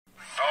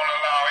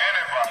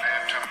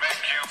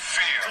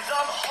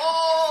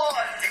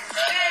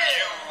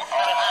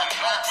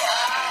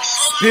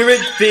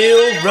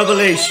Spirit-filled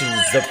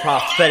revelations, the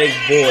prophetic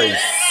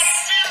voice.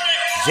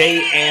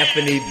 J.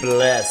 Anthony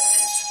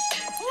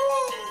Blessed.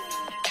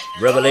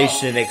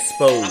 Revelation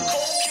exposed.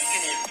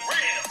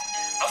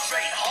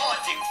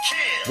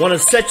 Want to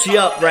set you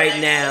up right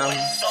now.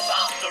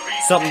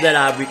 Something that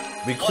I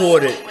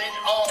recorded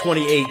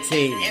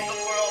 2018.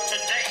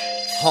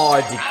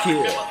 Hard to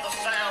Kill.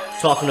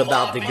 Talking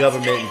about the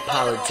government and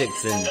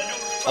politics and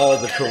all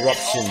the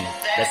corruption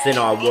that's in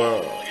our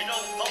world.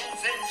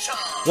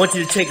 Want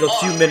you to take a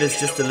few minutes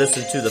just to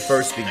listen to the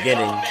first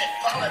beginning,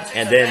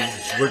 and then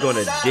we're going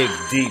to dig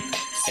deep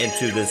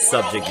into the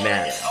subject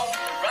matter.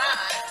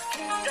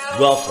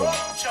 Welcome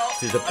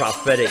to the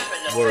prophetic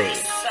word.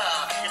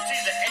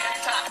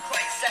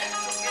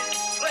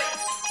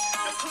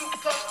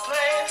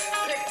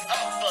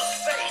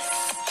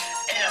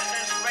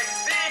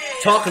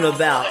 Talking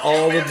about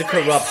all of the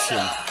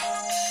corruption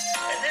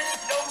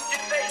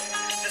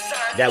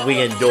that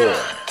we endure.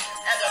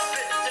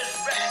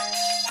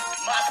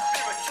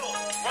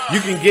 You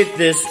can get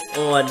this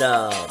on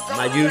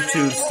my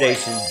YouTube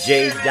station,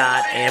 J.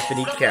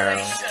 Anthony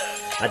Carroll.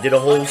 I did a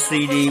whole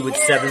CD with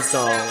 7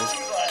 songs.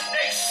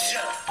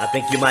 I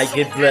think you might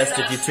get blessed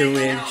if you tune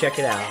in and check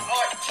it out.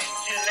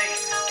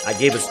 I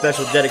gave a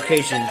special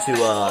dedication to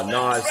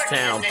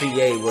Norristown,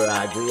 PA, where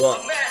I grew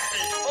up,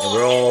 and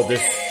where all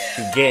this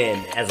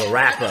began as a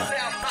rapper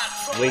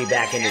way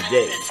back in the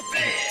day.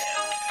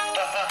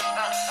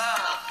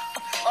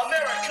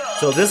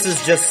 So this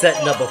is just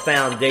setting up a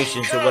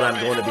foundation to what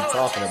I'm going to be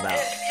talking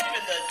about.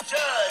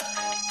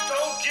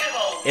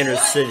 Inner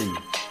city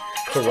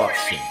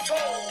corruption.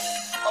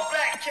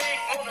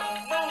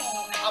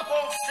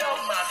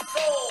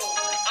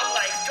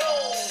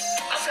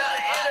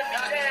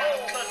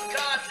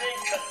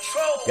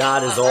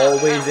 God is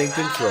always in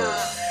control.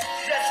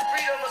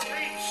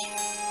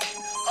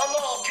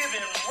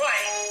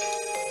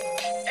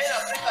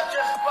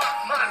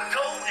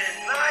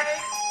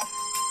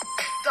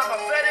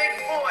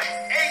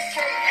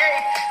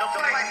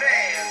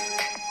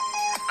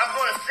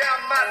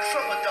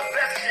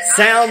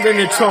 Sounding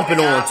the trumpet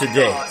on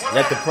today.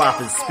 Let the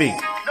prophets speak. No,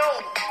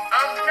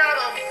 I'm not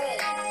a fool.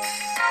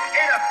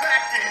 And I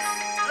practice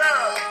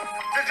love,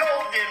 the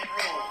golden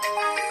rule.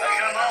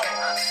 Come on.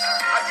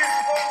 I just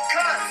won't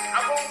cuss.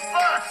 I won't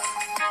fuss.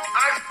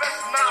 I express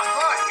my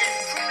heart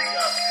is truly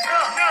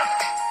enough.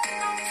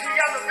 See,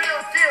 I'm the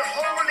real deal,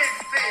 holy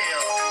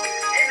feel.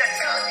 And I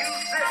tell you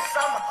this,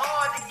 I'm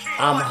hard to kill.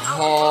 I'm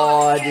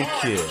hard to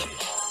kill.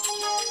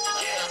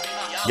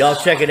 Y'all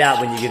check it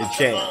out when you get a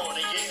chance.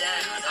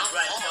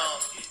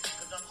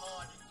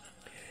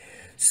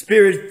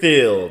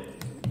 Spirit-filled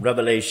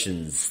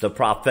revelations, the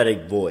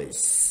prophetic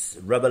voice,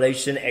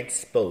 revelation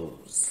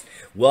exposed.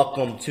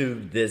 Welcome to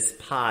this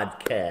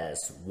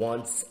podcast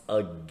once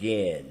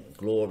again.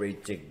 Glory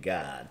to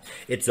God.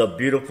 It's a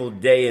beautiful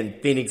day in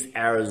Phoenix,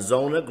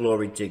 Arizona.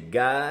 Glory to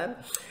God.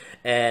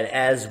 And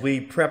as we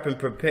prep and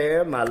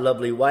prepare, my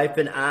lovely wife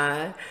and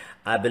I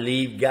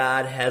believe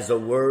God has a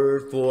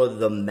word for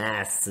the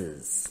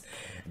masses.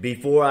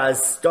 Before I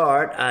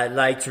start, I'd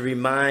like to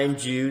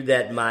remind you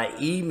that my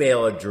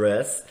email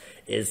address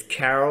is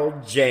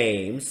Carroll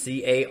James,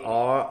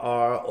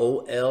 Carroll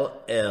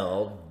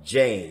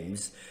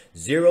James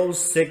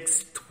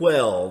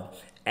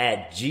 0612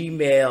 at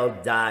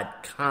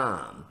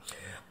gmail.com.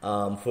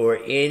 For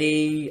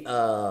any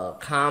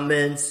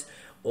comments,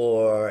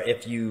 or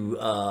if you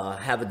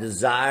have a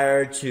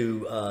desire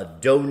to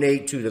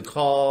donate to the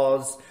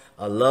cause,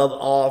 a love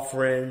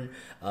offering,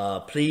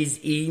 please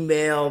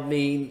email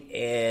me,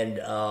 and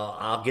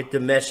I'll get the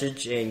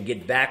message and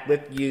get back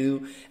with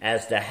you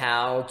as to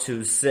how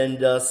to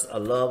send us a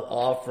love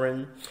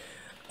offering.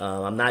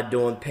 I'm not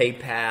doing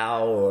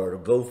PayPal or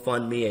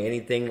GoFundMe or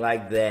anything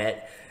like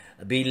that.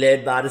 Be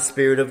led by the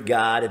Spirit of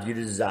God if you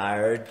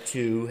desire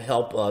to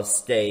help us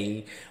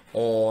stay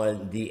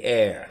on the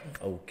air,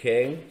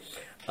 okay?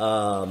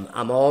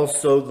 I'm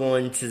also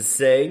going to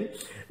say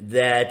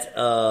that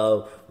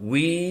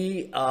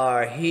we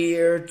are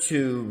here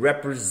to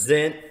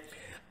represent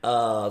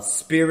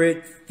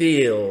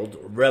Spirit-filled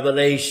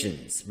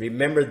revelations.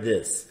 Remember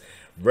this.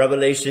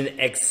 Revelation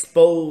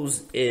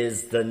Exposed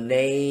is the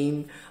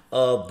name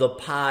of the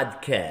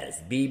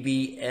podcast.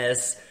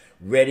 BBS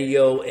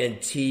Radio and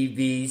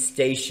TV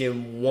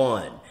Station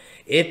 1.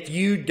 If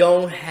you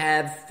don't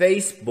have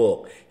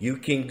Facebook, you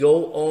can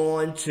go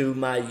on to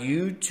my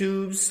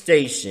YouTube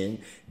station,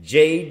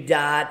 J.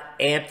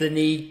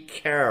 Anthony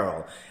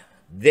Carroll.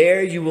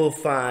 There you will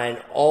find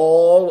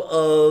all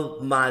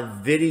of my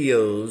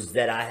videos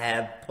that I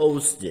have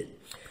posted.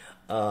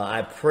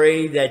 I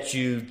pray that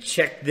you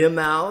check them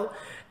out,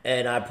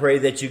 and I pray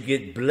that you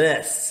get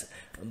blessed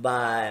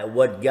by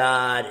what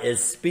God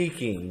is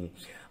speaking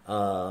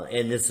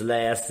in this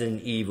last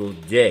and evil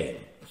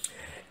day.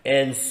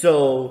 And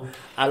so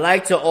I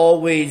like to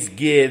always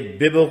give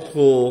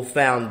biblical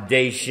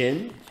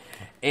foundation,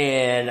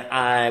 and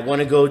I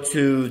want to go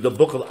to the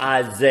book of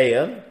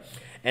Isaiah,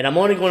 and I'm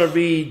only going to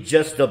read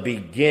just the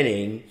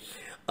beginning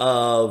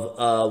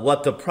of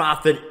what the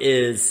prophet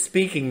is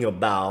speaking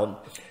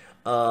about,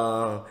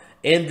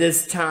 in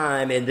this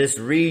time, in this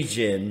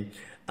region,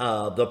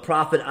 the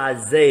prophet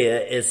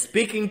Isaiah is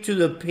speaking to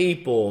the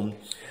people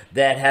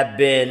that have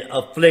been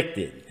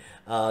afflicted,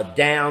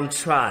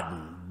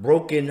 downtrodden,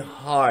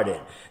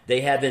 brokenhearted.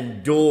 They have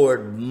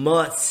endured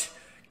much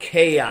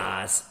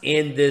chaos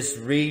in this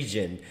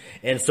region.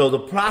 And so the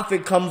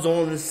prophet comes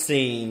on the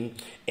scene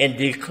and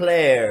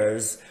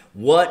declares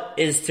what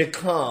is to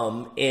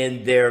come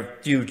in their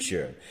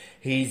future.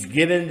 He's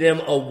given them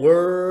a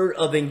word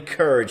of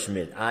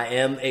encouragement. I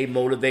am a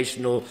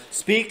motivational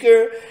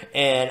speaker,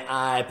 and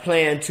I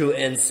plan to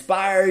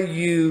inspire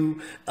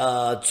you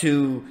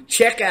to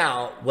check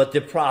out what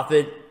the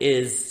prophet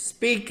is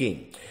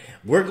speaking.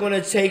 We're going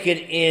to take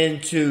it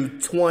into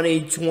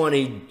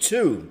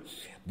 2022,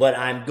 but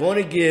I'm going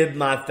to give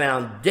my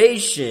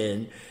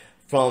foundation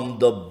from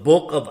the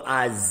book of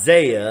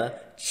Isaiah,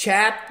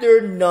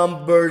 chapter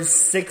number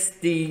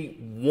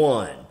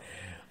 61.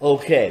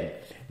 Okay.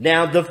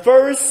 Now, the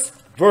first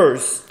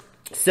verse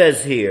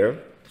says here,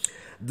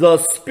 "The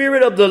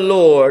Spirit of the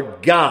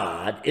Lord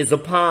God is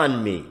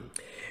upon me,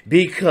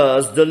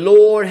 because the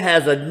Lord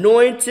has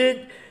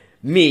anointed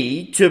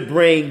me to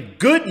bring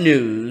good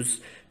news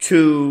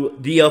to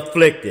the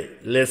afflicted."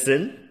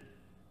 Listen.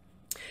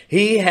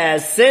 "He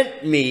has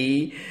sent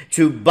me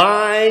to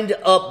bind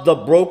up the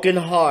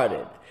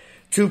brokenhearted,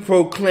 to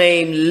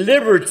proclaim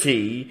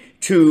liberty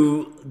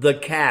to the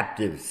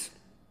captives,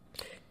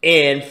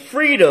 and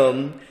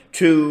freedom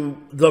to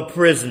the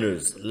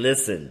prisoners."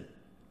 Listen.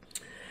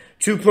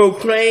 "To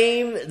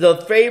proclaim the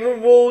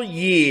favorable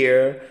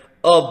year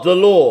of the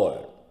Lord,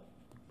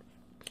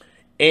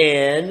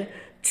 and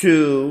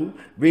to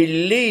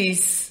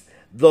release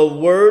the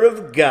word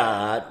of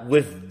God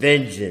with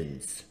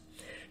vengeance,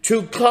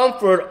 to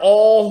comfort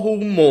all who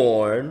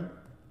mourn,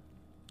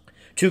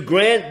 to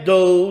grant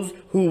those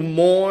who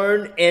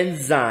mourn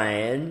in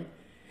Zion,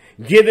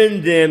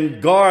 giving them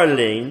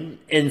garland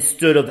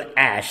instead of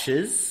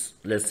ashes."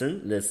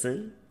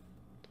 Listen.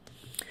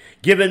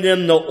 "Giving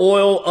them the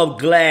oil of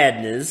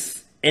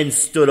gladness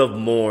instead of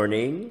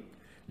mourning."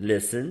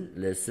 Listen.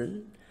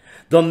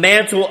 "The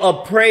mantle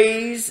of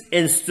praise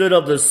instead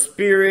of the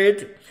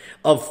spirit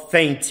of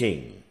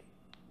fainting.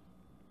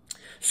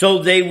 So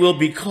they will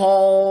be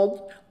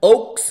called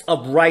oaks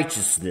of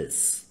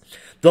righteousness,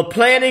 the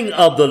planting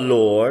of the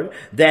Lord,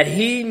 that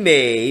he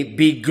may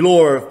be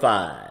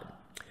glorified.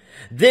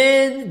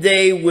 Then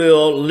they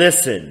will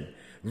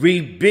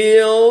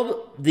rebuild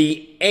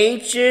the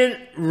ancient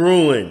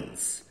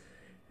ruins.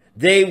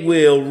 They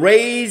will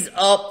raise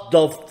up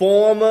the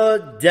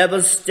former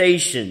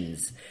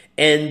devastations,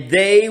 and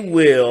they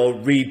will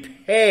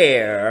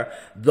repair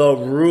the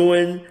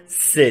ruined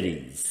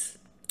cities,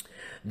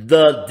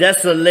 the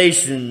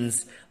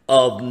desolations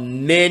of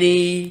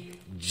many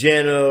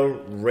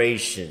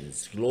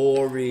generations."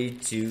 Glory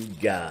to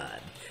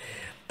God.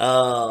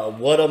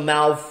 What a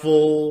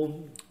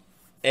mouthful,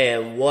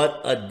 and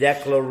what a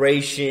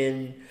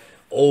declaration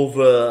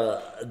over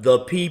the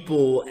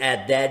people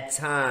at that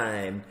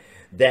time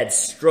that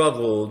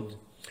struggled,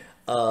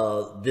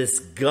 this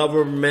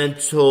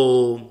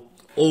governmental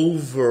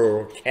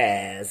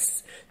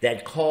overcast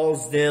that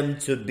caused them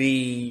to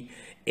be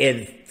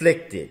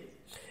inflicted.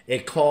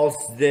 It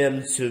caused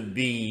them to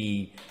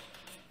be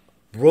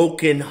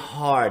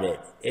brokenhearted.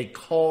 It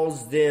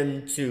caused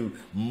them to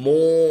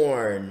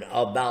mourn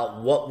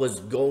about what was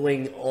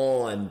going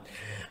on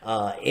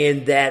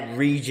in that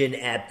region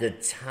at the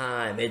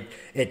time.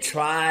 It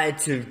tried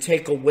to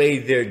take away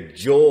their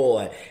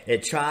joy.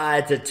 It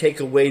tried to take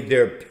away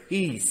their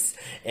peace.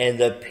 And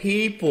the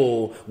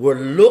people were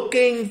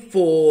looking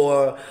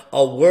for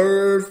a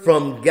word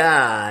from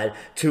God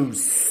to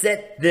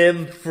set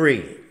them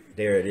free.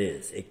 There it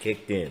is. It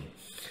kicked in.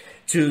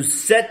 To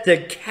set the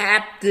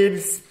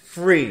captives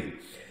free.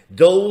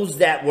 Those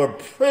that were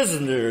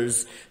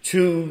prisoners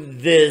to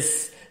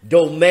this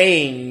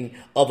domain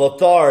of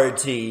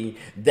authority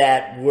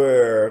that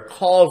were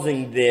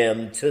causing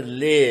them to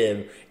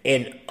live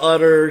in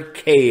utter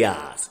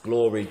chaos.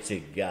 Glory to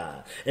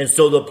God. And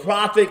so the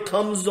prophet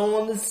comes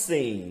on the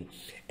scene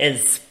and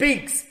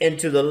speaks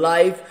into the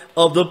life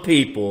of the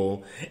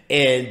people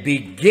and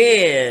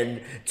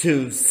began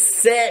to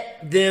set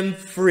them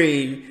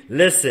free.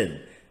 Listen,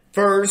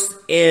 first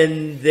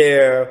in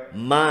their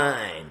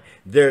mind,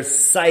 their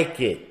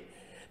psyche,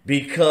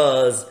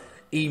 because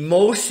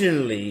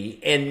emotionally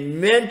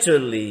and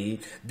mentally,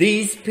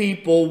 these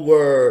people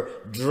were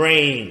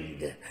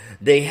drained.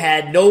 They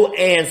had no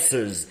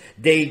answers.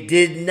 They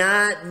did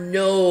not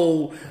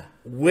know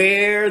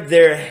where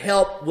their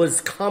help was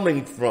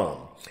coming from.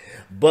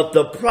 But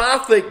the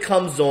prophet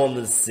comes on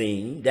the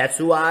scene. That's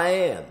who I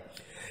am.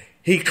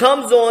 He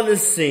comes on the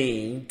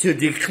scene to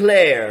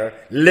declare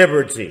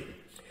liberty,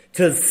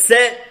 to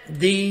set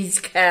these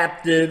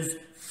captives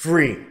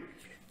free,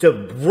 to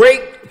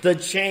break the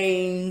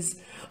chains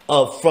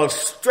of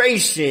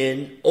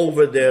frustration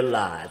over their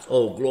lives.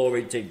 Oh,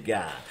 glory to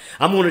God.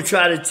 I'm going to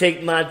try to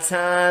take my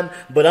time,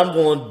 but I'm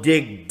going to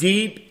dig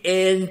deep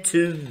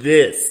into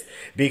this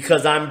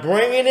because I'm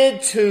bringing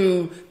it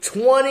to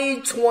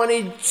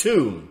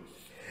 2022.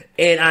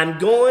 And I'm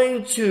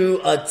going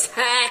to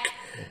attack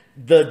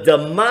the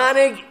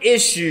demonic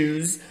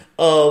issues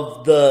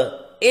of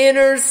the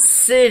inner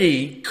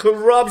city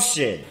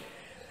corruption.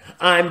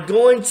 I'm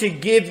going to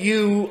give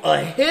you a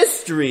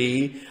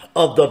history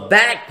of the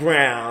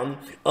background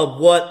of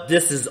what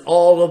this is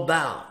all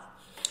about.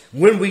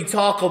 When we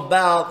talk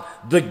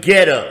about the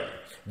ghetto,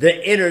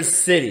 the inner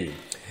city,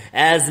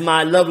 as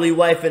my lovely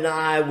wife and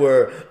I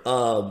were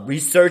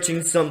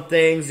researching some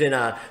things, and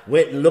I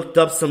went and looked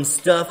up some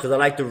stuff because I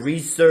like to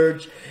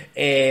research,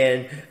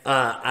 and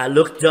I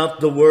looked up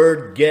the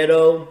word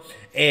ghetto,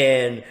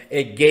 and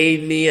it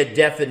gave me a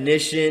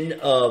definition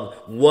of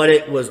what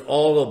it was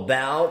all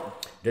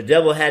about. The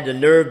devil had the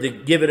nerve to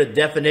give it a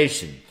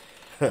definition.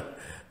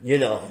 You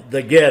know,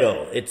 the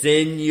ghetto. It's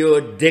in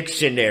your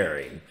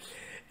dictionary.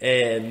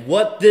 And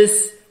what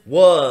this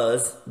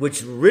was,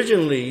 which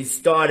originally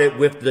started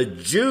with the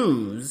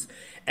Jews,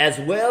 as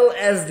well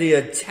as the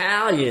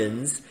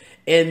Italians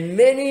and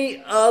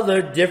many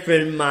other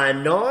different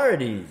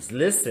minorities,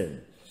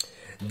 listen,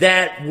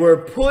 that were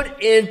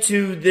put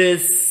into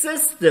this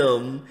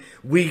system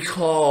we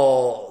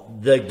call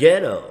the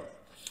ghetto.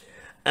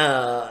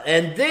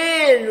 And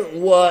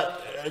then what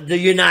the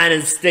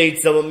United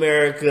States of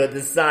America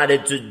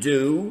decided to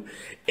do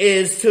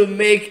is to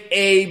make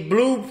a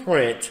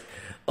blueprint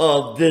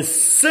of this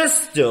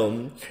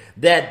system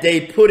that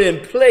they put in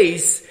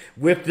place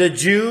with the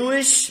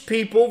Jewish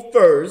people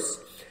first,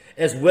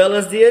 as well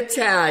as the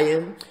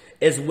Italian,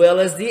 as well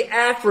as the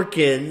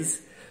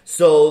Africans.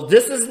 So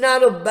this is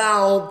not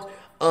about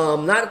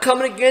not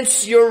coming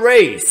against your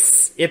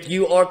race. If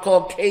you are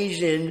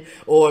Caucasian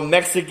or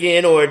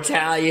Mexican or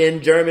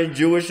Italian, German,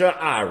 Jewish, or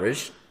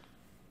Irish,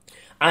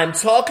 I'm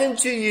talking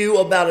to you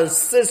about a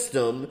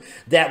system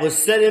that was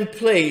set in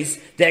place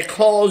that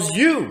caused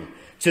you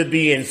to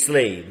be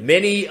enslaved.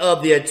 Many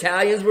of the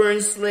Italians were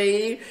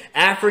enslaved,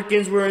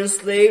 Africans were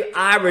enslaved,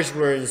 Irish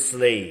were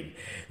enslaved.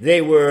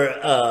 They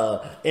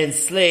were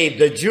enslaved.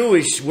 The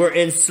Jewish were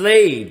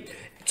enslaved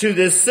to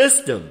this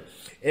system.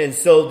 And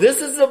so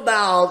this is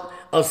about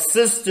a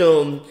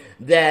system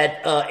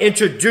that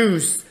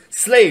introduced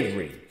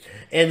slavery.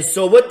 And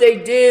so what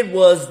they did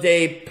was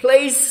they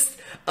placed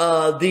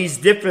these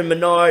different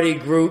minority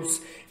groups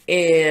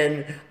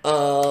in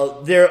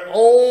their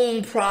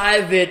own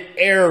private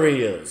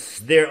areas,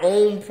 their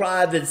own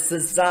private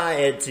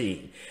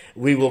society,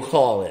 we will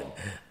call it.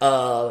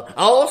 I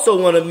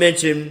also want to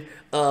mention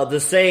the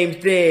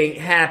same thing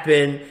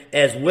happened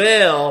as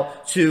well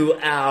to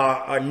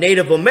our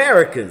Native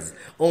Americans,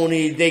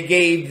 only they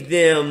gave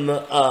them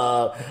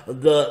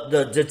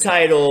the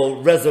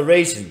title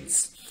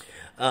reservations.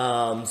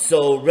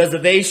 So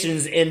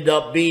reservations end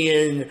up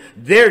being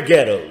their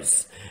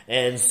ghettos.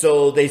 And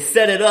so they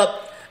set it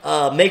up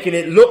making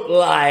it look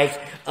like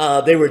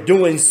they were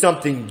doing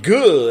something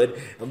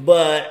good.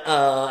 But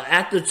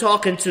after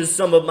talking to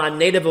some of my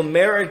Native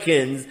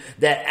Americans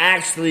that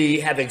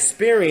actually have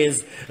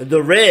experienced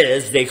the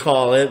res, they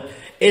call it,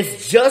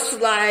 it's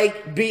just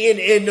like being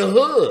in the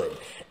hood.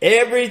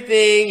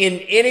 Everything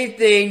and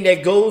anything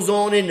that goes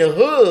on in the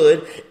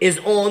hood is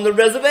on the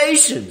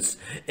reservations.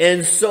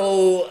 And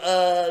so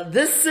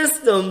this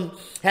system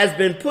has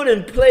been put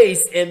in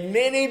place in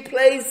many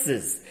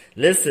places.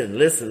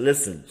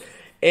 Listen.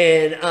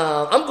 And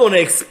I'm going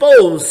to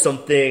expose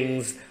some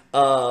things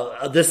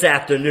this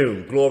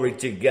afternoon. Glory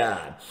to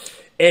God.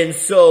 And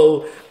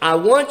so I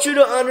want you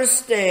to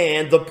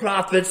understand the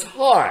prophet's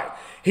heart.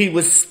 He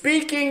was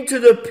speaking to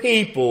the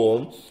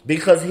people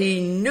because he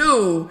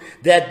knew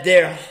that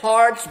their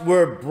hearts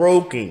were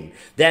broken,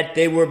 that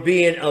they were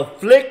being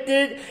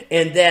afflicted,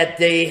 and that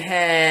they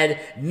had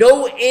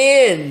no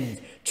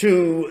end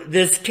to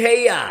this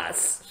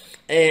chaos.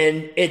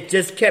 And it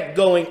just kept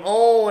going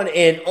on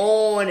and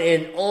on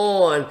and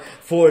on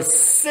for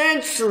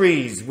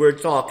centuries we're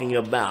talking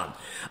about.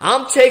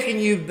 I'm taking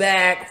you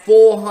back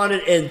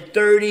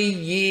 430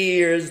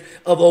 years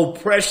of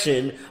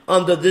oppression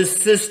under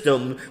this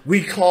system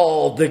we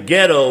call the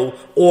ghetto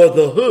or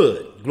the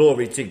hood.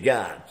 Glory to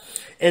God.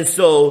 And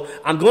so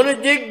I'm going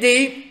to dig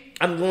deep.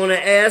 I'm going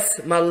to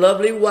ask my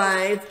lovely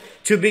wife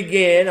to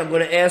begin. I'm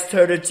going to ask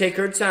her to take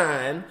her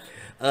time.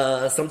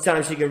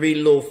 Sometimes she can read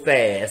a little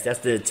fast. That's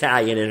the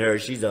Italian in her.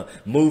 She's a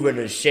mover and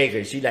a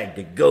shaker. She like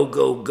to go,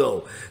 go,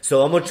 go.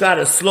 So I'm going to try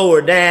to slow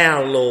her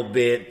down a little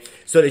bit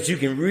so that you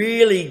can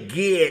really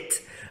get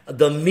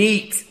the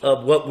meat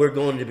of what we're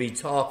going to be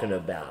talking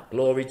about.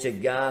 Glory to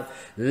God.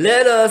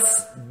 Let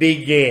us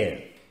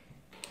begin.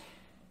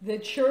 The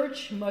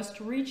church must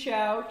reach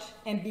out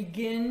and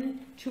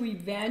begin to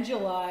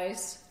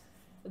evangelize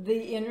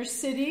the inner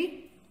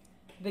city,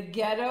 the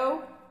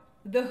ghetto,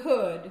 the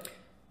hood.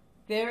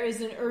 There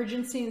is an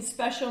urgency and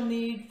special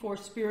need for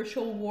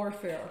spiritual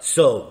warfare.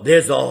 So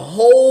there's a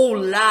whole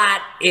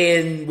lot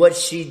in what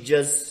she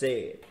just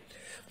said.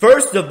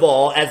 First of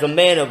all, as a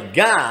man of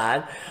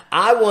God,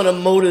 I want to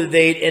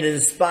motivate and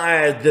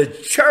inspire the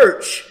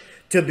church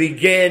to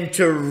begin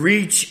to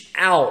reach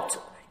out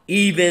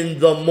even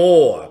the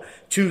more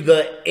to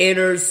the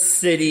inner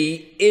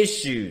city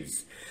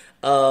issues.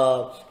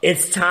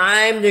 It's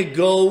time to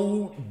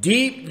go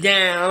deep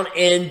down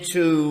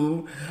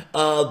into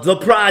the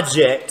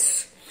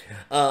projects,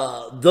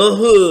 the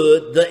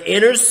hood, the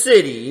inner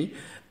city,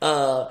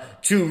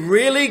 to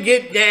really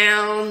get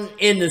down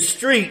in the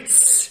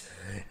streets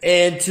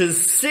and to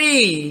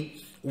see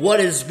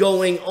what is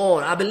going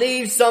on. I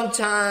believe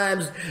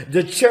sometimes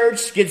the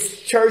church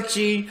gets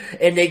churchy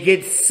and they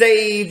get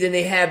saved and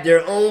they have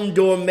their own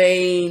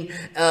domain,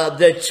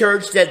 the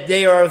church that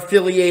they are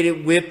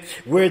affiliated with,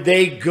 where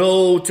they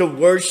go to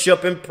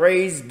worship and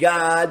praise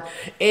God.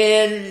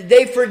 And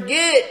they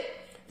forget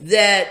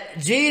that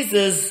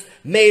Jesus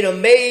made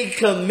a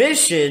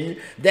commission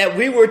that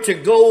we were to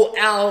go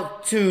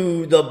out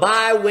to the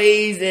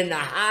byways and the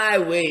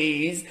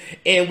highways,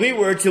 and we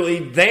were to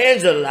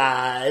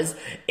evangelize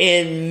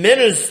and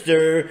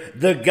minister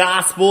the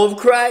gospel of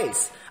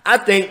Christ. I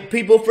think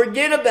people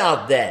forget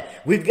about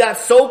that. We've got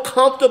so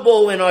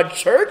comfortable in our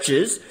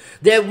churches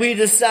that we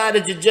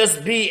decided to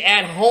just be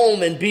at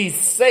home and be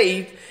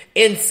safe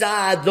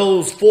inside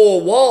those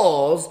four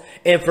walls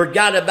and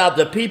forgot about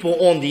the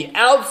people on the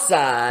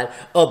outside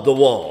of the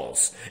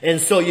walls. And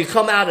so you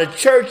come out of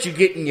church, you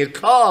get in your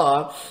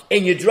car,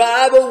 and you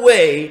drive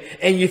away,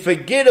 and you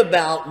forget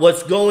about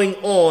what's going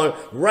on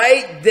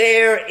right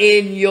there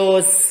in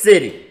your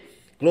city.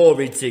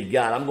 Glory to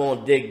God. I'm going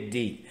to dig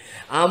deep.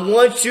 I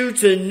want you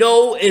to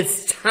know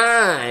it's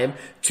time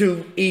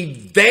to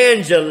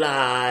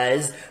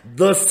evangelize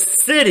the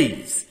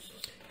cities,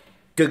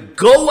 to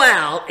go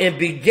out and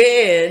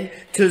begin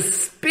to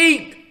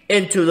speak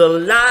into the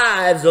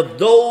lives of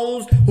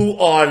those who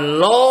are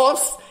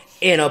lost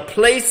in a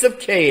place of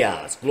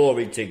chaos.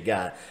 Glory to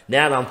God.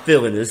 Now I'm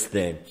feeling this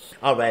thing.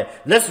 All right,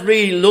 let's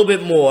read a little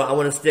bit more. I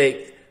want to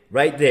stay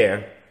right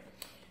there.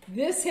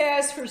 This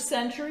has for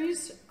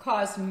centuries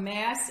caused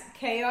mass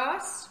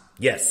chaos.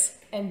 Yes.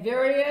 And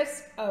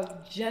various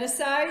of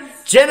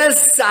genocides.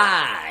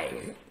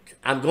 Genocide.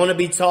 I'm going to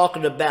be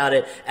talking about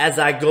it as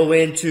I go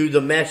into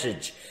the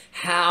message.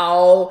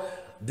 How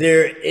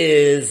there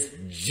is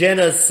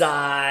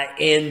genocide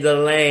in the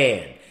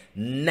land.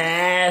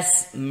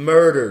 Mass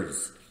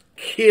murders.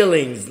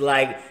 Killings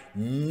like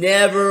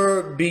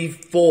never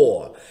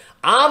before.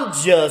 I'm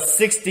just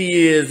 60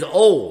 years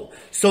old.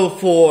 So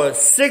for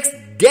 6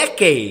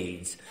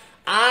 decades,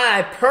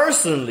 I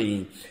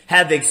personally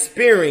have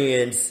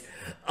experienced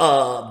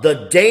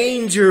the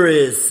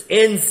dangerous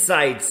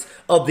insights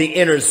of the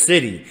inner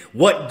city.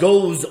 What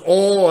goes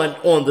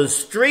on the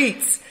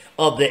streets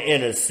of the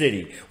inner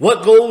city.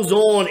 What goes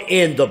on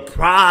in the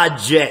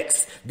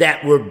projects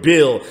that were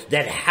built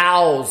that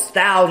house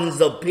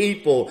thousands of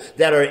people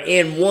that are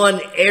in one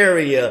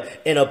area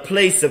in a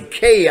place of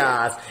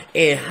chaos,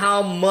 and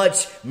how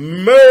much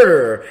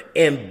murder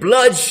and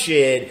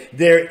bloodshed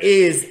there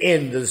is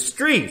in the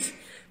streets.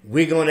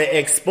 We're going to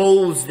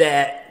expose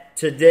that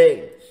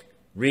today.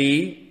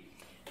 Read.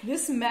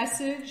 This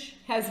message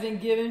has been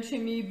given to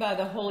me by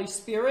the Holy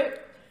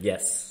Spirit.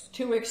 Yes.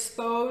 To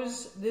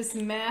expose this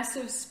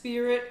massive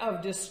spirit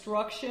of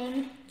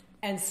destruction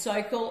and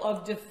cycle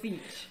of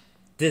defeat.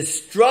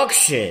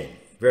 Destruction.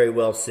 Very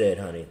well said,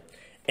 honey.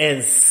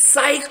 And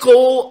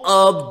cycle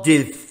of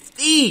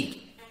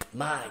defeat.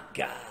 My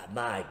God,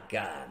 my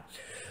God.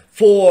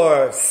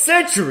 For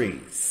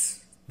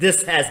centuries,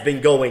 this has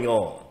been going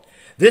on.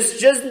 This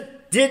just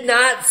did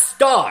not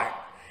start.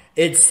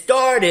 It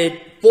started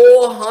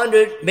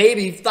 400,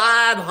 maybe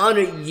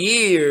 500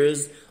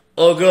 years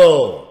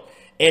ago.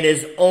 And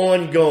is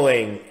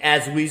ongoing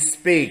as we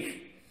speak.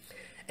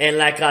 And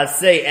like I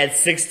say, at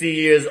 60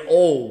 years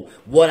old,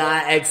 what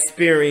I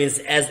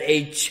experienced as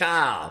a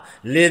child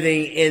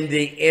living in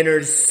the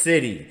inner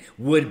city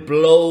would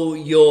blow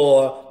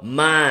your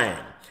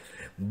mind.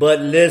 But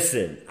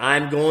listen,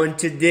 I'm going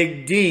to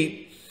dig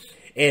deep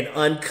and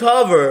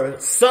uncover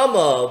some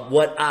of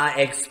what I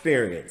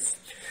experienced.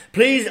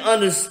 Please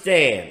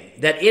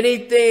understand that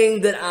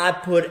anything that I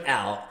put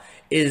out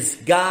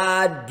is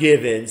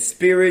God-given,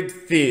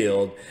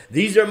 Spirit-filled.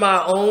 These are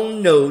my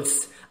own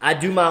notes. I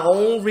do my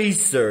own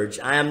research.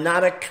 I am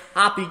not a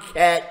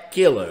copycat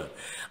killer.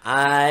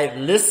 I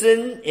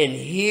listen and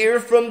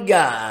hear from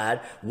God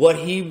what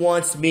He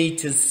wants me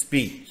to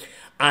speak.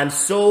 I'm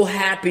so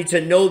happy to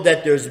know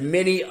that there's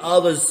many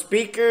other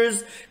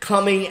speakers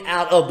coming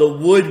out of the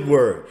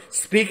woodwork,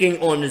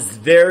 speaking on this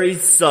very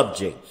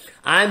subject.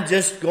 I'm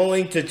just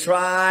going to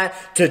try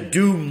to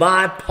do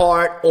my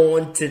part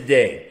on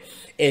today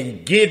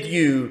and give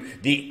you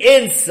the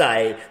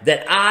insight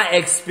that I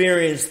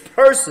experienced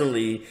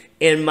personally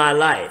in my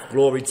life.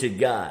 Glory to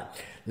God.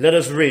 Let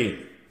us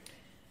read.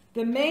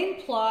 The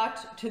main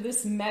plot to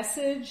this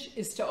message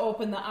is to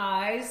open the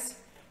eyes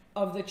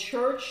of the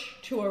church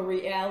to a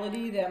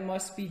reality that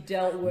must be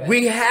dealt with.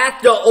 We have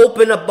to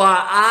open up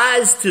our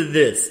eyes to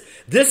this.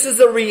 This is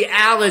a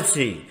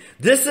reality.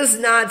 This is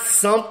not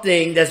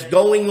something that's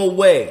going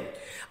away.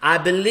 I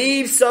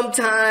believe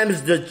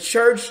sometimes the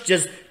church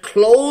just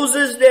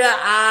closes their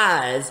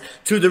eyes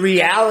to the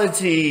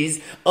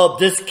realities of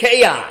this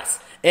chaos.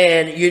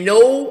 And you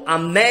know,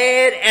 I'm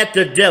mad at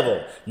the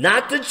devil,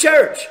 not the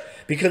church,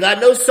 because I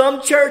know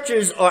some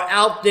churches are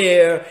out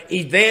there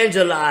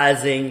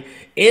evangelizing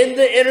in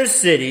the inner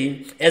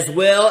city as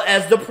well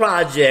as the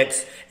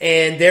projects,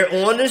 and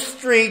they're on the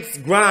streets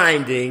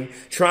grinding,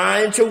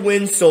 trying to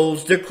win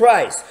souls to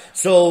Christ.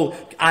 So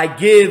I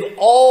give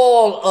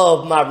all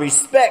of my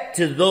respect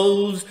to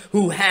those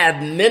who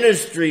have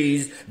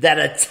ministries that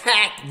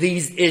attack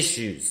these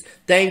issues.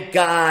 Thank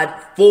God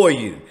for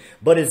you.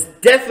 But it's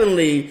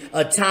definitely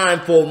a time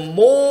for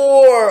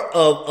more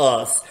of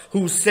us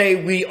who say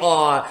we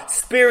are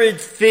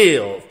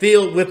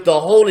filled with the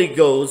Holy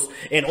Ghost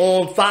and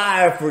on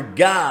fire for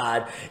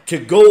God to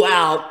go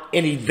out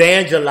and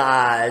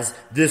evangelize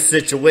this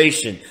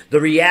situation.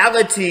 The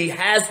reality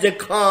has to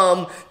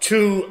come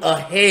to a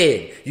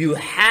head. You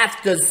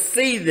have to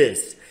see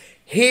this.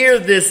 Hear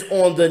this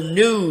on the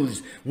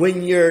news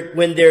when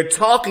they're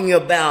talking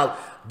about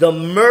the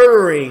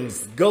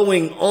murderings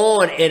going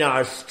on in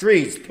our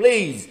streets.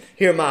 Please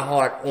hear my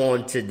heart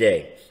on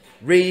today.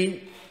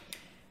 Read.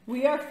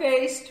 We are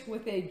faced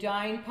with a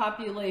dying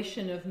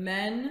population of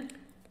men,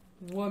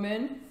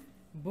 women,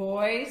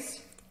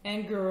 boys,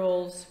 and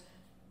girls,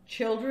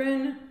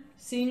 children,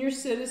 senior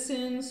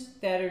citizens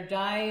that are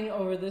dying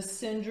over this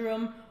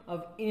syndrome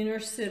of inner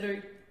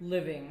city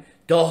living.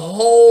 The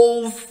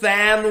whole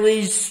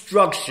family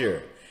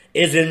structure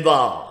is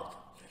involved.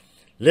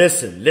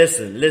 Listen,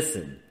 listen,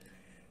 listen.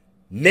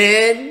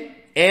 Men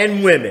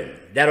and women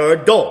that are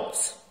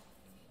adults,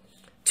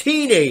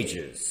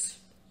 teenagers,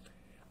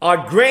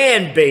 our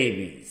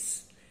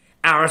grandbabies,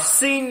 our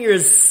senior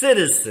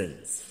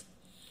citizens,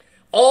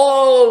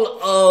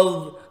 all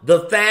of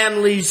the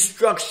family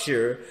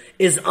structure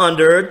is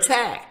under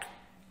attack.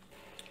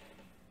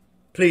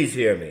 Please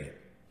hear me.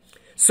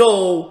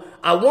 So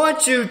I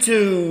want you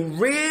to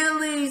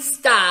really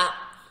stop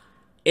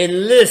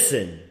and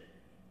listen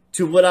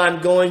to what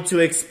I'm going to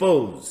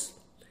expose,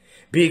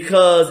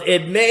 because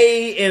it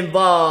may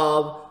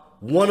involve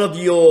one of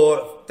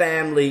your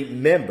family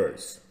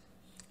members.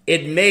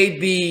 It may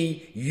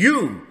be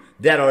you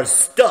that are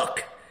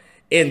stuck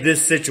in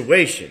this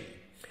situation,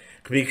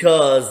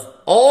 because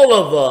all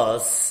of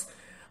us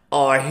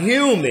are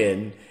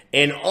human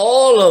and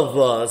all of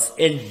us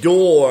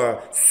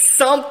endure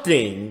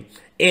something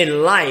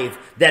in life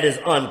that is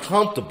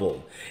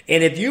uncomfortable.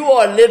 And if you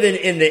are living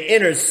in the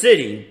inner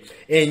city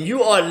and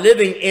you are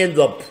living in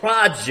the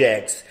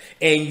projects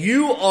and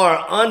you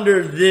are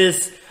under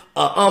this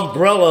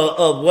umbrella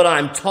of what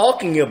I'm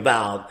talking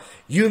about,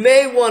 you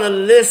may want to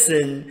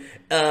listen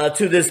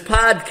to this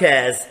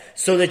podcast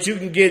so that you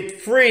can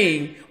get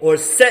free or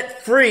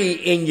set free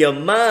in your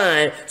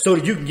mind so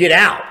that you can get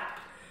out.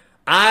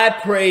 I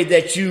pray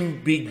that you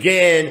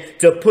begin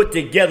to put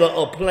together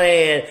a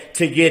plan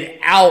to get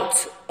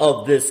out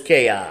of this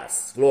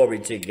chaos. Glory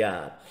to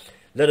God.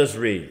 Let us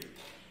read.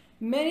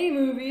 Many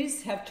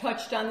movies have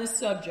touched on this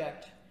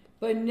subject,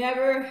 but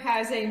never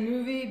has a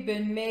movie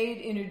been made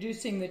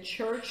introducing the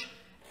church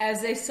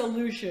as a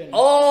solution.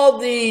 All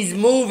these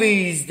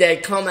movies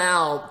that come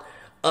out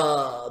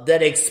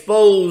that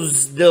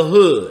expose the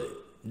hood,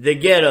 the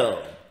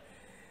ghetto,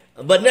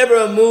 but never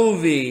a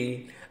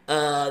movie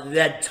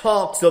that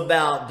talks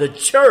about the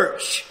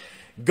church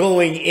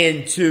going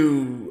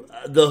into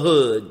the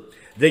hood,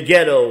 the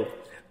ghetto,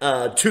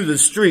 to the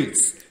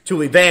streets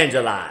to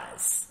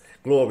evangelize.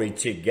 Glory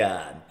to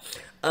God.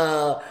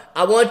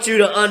 I want you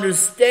to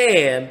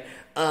understand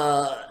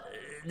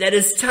that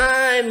it's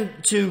time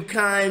to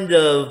kind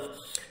of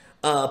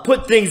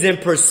put things in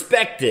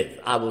perspective,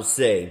 I will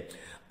say,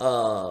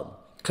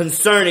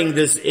 concerning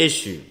this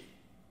issue.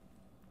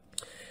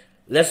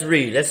 Let's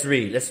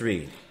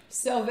read.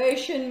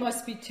 Salvation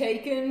must be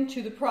taken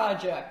to the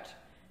project.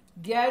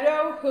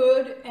 Ghetto,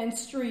 hood, and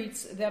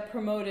streets that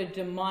promote a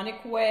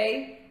demonic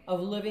way of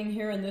living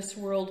here in this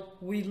world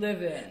we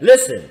live in.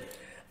 Listen,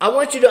 I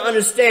want you to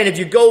understand, if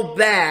you go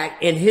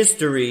back in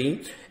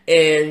history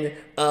and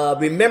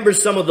remember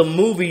some of the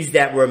movies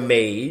that were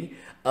made,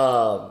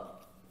 Brown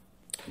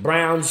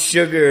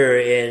Sugar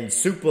and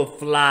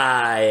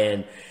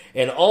Superfly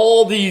and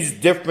all these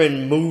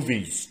different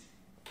movies,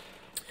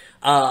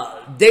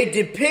 they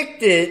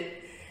depicted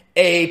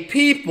a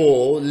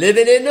people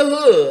living in the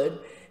hood,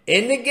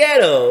 in the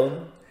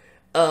ghetto,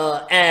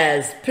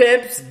 as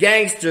pimps,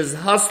 gangsters,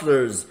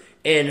 hustlers,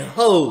 and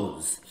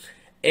hoes,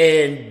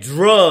 and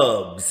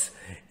drugs,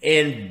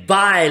 and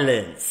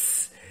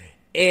violence.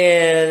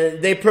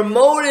 And they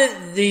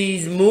promoted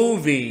these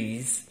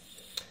movies,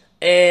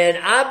 and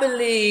I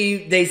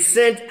believe they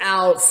sent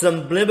out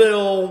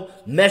subliminal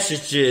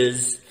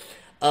messages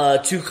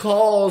to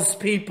cause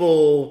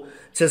people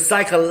to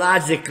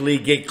psychologically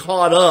get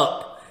caught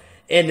up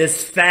in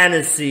this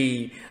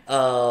fantasy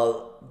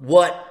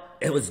what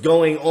was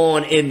going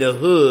on in the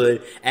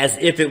hood, as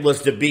if it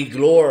was to be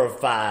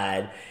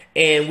glorified.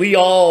 And we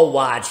all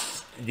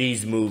watched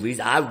these movies.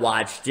 I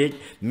watched it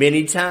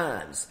many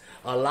times,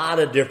 a lot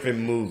of different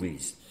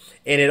movies,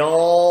 and it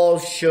all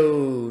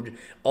showed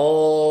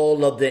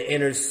all of the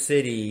inner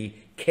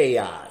city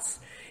chaos.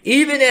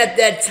 Even at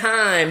that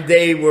time,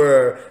 they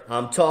were,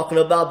 I'm talking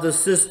about the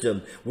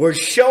system, were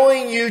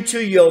showing you to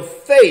your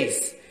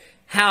face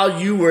how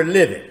you were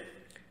living,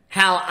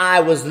 how I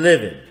was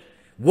living,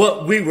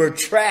 what we were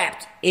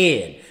trapped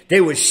in.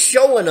 They were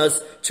showing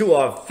us to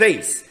our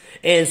face.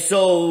 And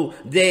so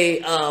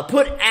they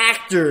put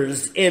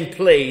actors in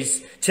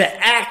place to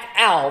act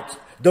out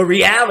the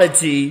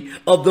reality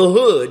of the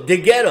hood, the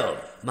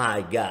ghetto.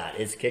 My God,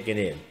 it's kicking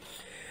in.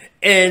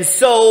 And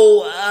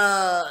so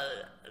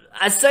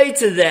I say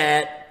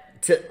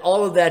to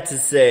all of that to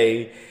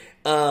say,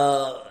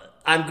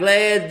 I'm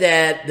glad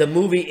that the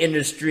movie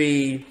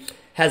industry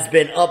has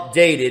been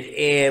updated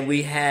and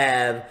we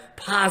have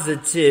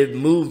positive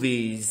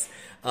movies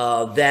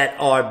that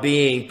are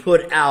being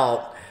put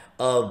out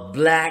of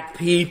black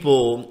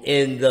people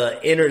in the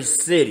inner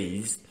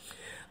cities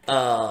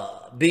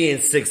being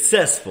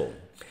successful,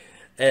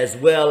 as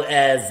well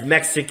as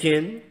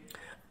Mexican,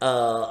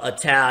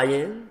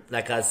 Italian,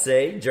 like I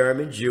say,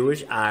 German,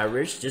 Jewish,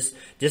 Irish.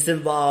 This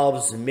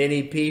involves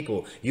many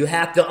people. You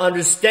have to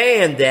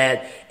understand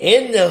that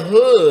in the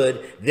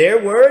hood, there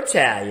were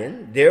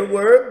Italian, there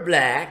were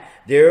black,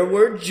 there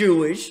were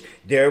Jewish,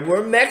 there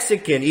were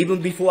Mexican,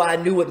 even before I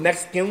knew what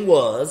Mexican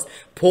was,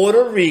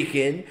 Puerto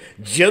Rican,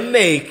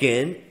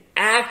 Jamaican,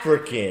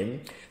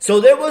 African.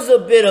 So there was a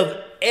bit of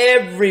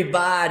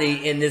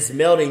everybody in this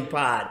melting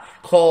pot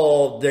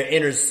called the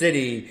inner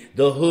city,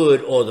 the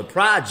hood, or the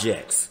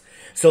projects.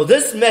 So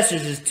this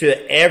message is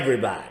to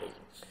everybody.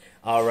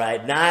 All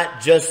right.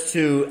 Not just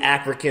to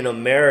African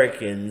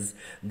Americans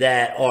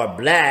that are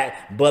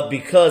black, but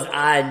because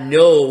I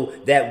know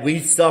that we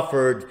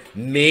suffered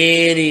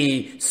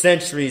many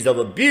centuries of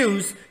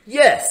abuse.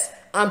 Yes,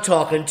 I'm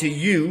talking to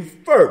you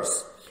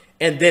first,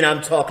 and then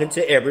I'm talking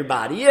to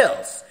everybody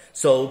else.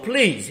 So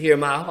please hear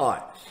my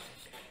heart.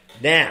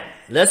 Now,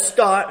 let's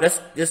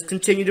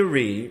continue to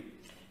read.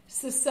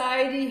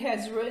 Society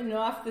has written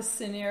off the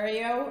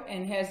scenario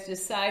and has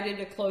decided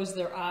to close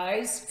their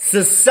eyes.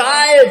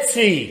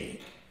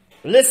 Society.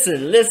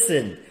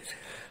 Listen.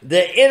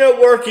 The inner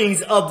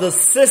workings of the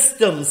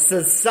system,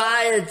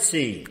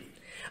 society.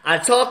 I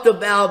talked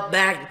about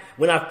back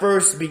when I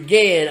first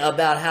began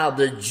about how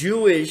the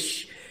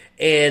Jewish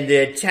and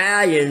the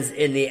Italians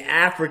and the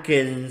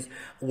Africans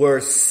were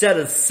set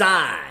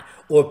aside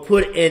or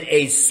put in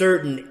a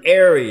certain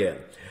area.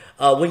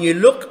 When you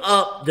look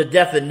up the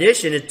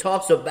definition, it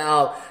talks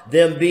about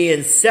them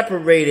being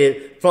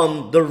separated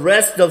from the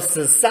rest of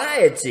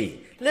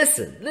society.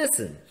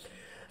 Listen.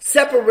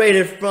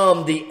 Separated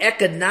from the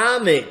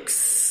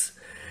economics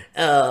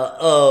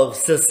of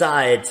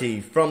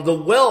society, from the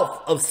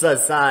wealth of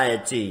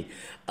society.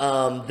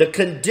 The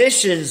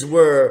conditions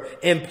were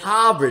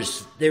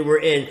impoverished. They were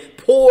in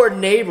poor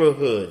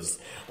neighborhoods.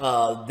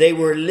 They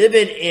were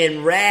living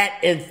in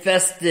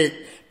rat-infested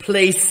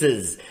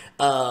places.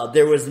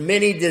 There was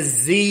many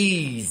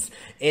disease,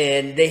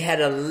 and they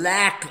had a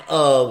lack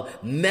of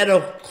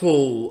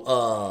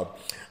medical,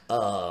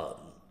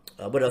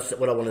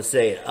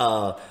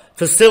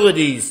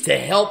 facilities to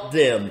help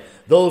them,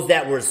 those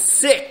that were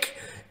sick.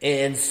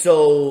 And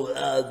so,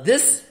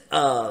 this,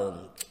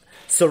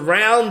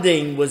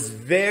 surrounding was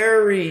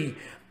very,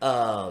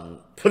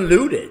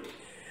 polluted.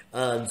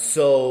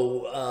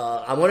 So,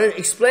 I want to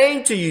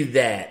explain to you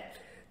that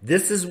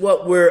this is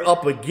what we're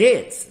up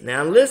against.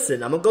 Now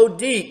listen, I'm going to go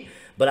deep,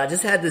 but I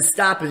just had to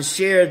stop and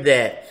share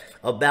that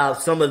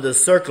about some of the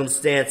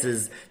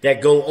circumstances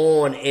that go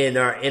on in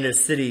our inner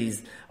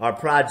cities, our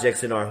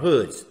projects, and our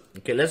hoods.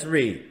 Okay, let's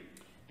read.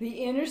 The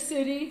inner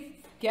city,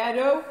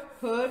 ghetto,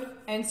 hood,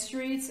 and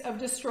streets of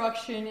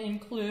destruction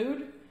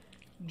include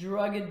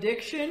drug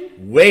addiction.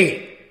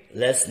 Wait,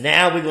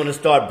 now we're going to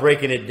start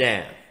breaking it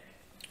down.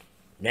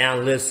 Now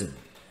listen.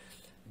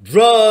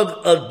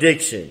 Drug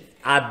addiction.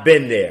 I've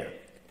been there.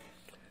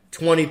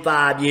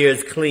 25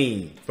 years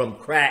clean from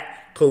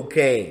crack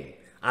cocaine.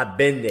 I've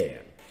been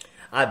there.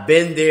 I've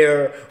been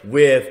there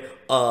with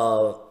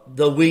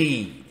the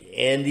weed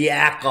and the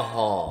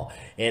alcohol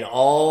and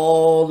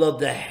all of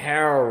the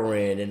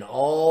heroin and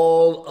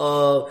all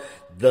of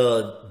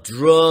the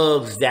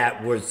drugs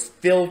that was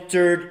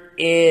filtered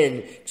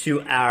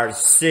into our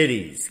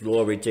cities.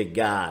 Glory to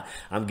God.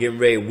 I'm getting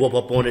ready to whoop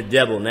up on the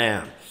devil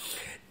now.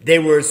 They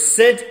were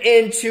sent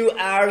into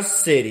our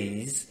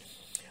cities,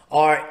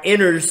 our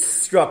inner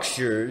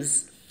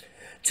structures,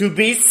 to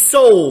be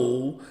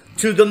sold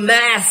to the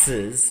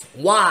masses.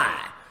 Why?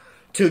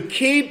 To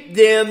keep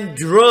them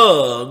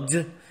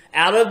drugged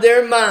out of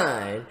their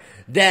mind,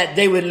 that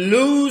they would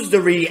lose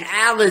the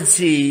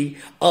reality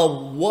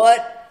of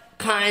what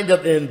kind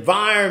of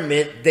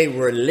environment they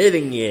were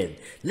living in.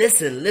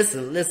 Listen.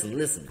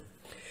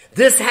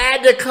 This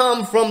had to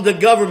come from the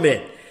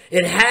government.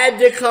 It had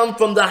to come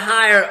from the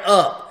higher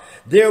up.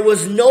 There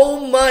was no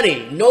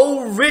money,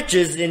 no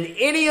riches in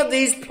any of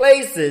these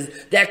places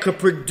that could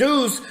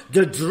produce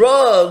the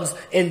drugs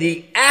and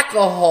the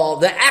alcohol.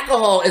 The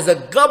alcohol is a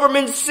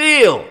government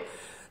seal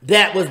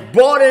that was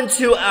brought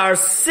into our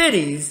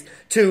cities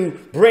to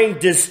bring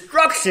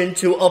destruction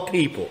to a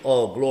people.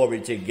 Oh,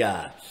 glory to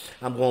God.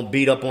 I'm going to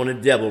beat up on the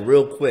devil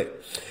real quick.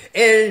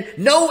 And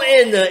know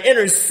in the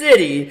inner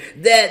city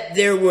that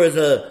there was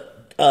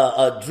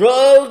a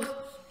drug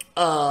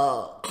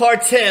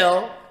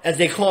cartel as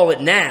they call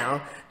it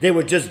now. They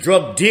were just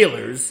drug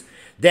dealers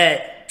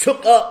that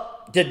took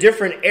up the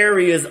different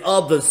areas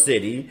of the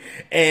city,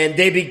 and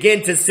they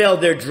began to sell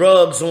their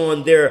drugs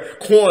on their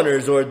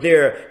corners or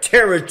their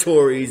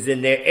territories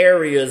and their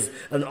areas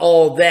and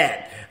all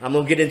that. I'm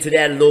going to get into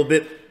that a little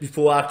bit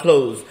before I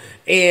close.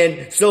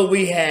 And so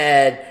we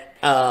had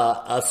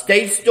a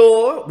state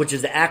store, which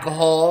is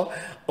alcohol,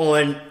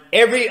 on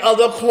every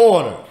other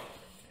corner.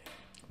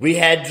 We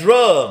had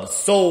drugs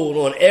sold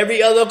on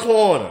every other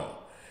corner.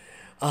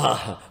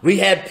 We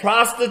had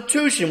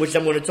prostitution, which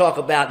I'm going to talk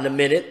about in a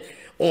minute,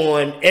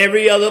 on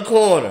every other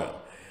corner.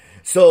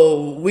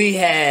 So we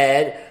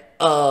had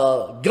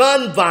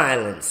gun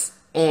violence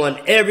on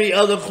every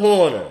other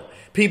corner.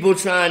 People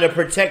trying to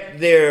protect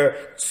their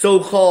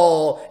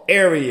so-called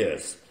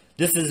areas.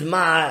 This is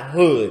my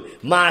hood,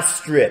 my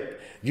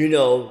strip. You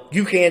know,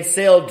 you can't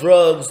sell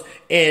drugs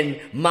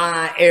in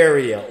my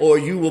area or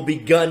you will be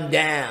gunned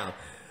down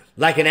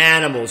like an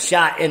animal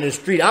shot in the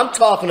street. I'm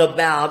talking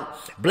about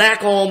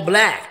black on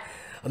black,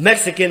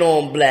 Mexican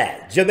on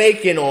black,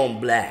 Jamaican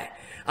on black.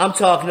 I'm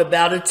talking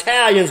about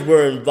Italians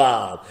were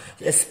involved.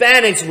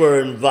 Hispanics were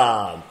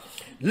involved.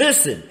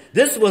 Listen,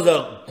 this was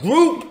a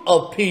group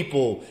of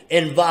people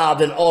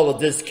involved in all of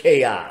this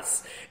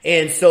chaos.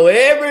 And so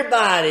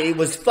everybody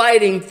was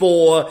fighting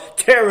for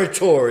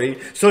territory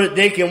so that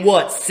they can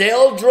what?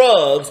 Sell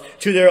drugs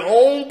to their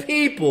own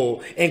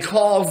people and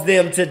cause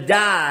them to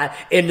die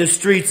in the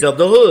streets of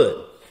the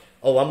hood.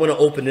 Oh, I'm going to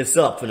open this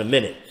up in a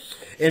minute.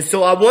 And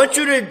so I want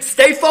you to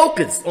stay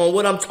focused on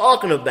what I'm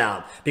talking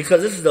about,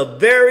 because this is a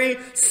very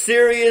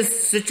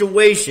serious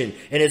situation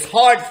and it's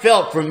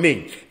heartfelt for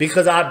me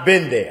because I've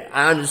been there.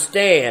 I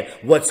understand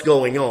what's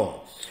going on.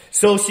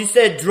 So she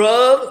said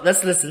drug,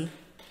 let's listen.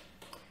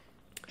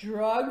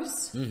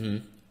 Drugs,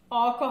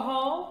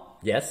 alcohol,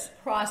 yes,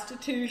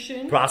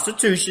 prostitution.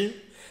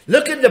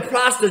 Look at the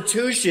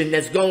prostitution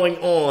that's going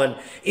on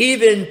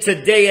even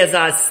today as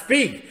I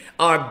speak.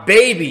 Our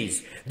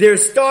babies, they're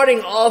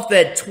starting off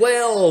at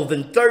 12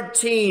 and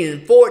 13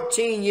 and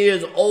 14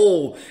 years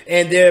old,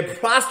 and they're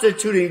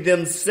prostituting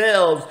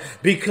themselves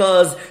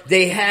because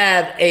they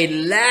have a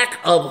lack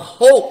of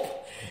hope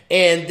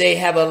and they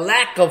have a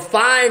lack of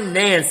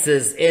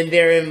finances, and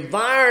their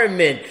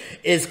environment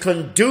is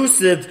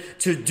conducive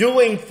to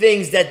doing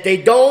things that they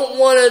don't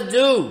want to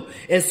do.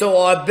 And so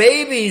our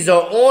babies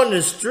are on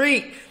the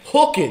street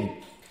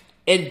hooking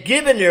and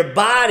giving their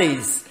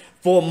bodies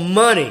for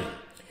money.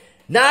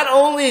 Not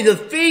only the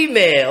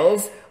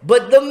females,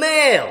 but the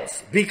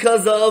males,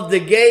 because of the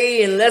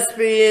gay and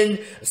lesbian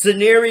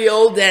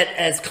scenario that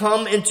has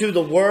come into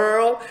the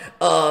world.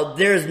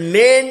 There's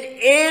men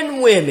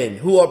and women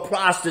who are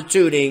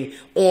prostituting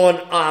on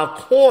our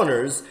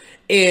corners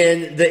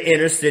in the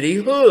inner city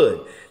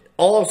hood.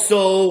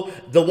 Also,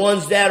 the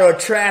ones that are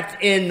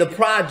trapped in the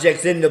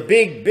projects, in the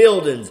big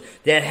buildings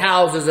that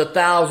houses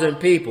 1,000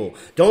 people.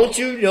 Don't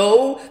you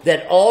know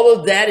that all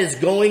of that is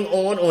going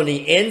on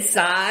the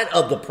inside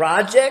of the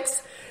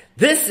projects?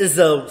 This is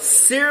a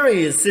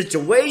serious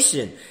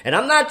situation. And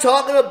I'm not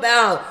talking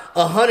about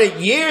 100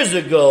 years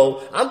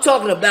ago. I'm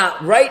talking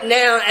about right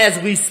now as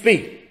we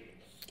speak.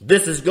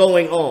 This is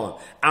going on.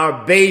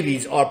 Our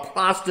babies are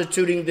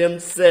prostituting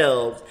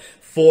themselves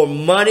for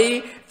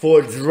money,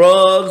 for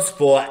drugs,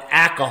 for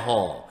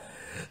alcohol.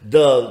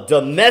 The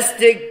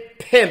domestic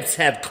pimps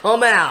have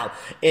come out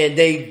and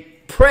they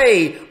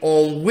prey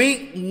on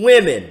weak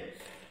women,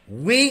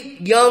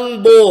 weak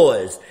young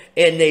boys,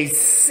 and they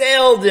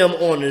sell them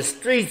on the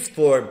streets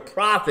for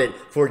profit,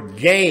 for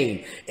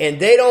gain. And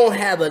they don't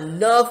have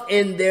enough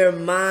in their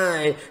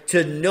mind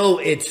to know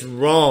it's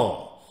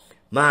wrong.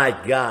 My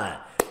God,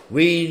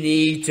 we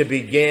need to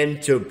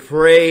begin to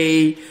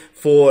pray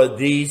for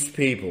these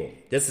people.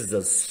 This is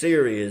a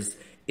serious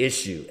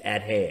issue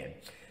at hand.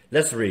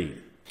 Let's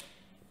read.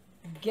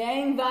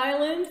 Gang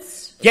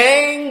violence.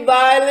 Gang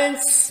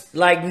violence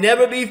like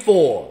never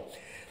before.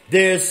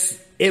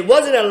 It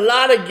wasn't a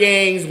lot of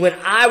gangs when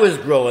I was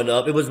growing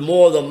up. It was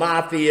more the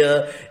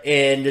mafia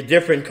and the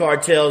different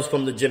cartels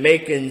from the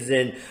Jamaicans,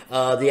 and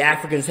the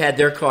Africans had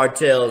their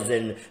cartels,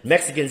 and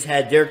Mexicans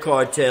had their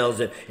cartels,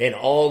 and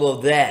all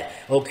of that.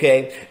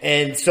 Okay.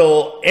 And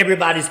so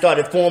everybody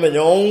started forming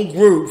their own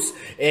groups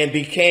and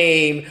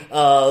became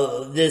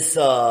this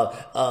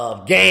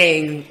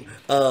gang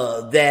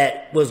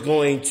that was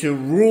going to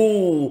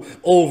rule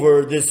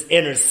over this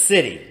inner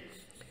city.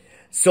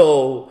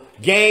 So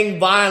gang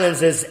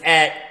violence is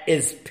at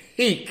its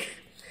peak.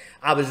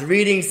 I was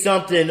reading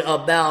something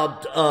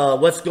about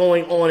what's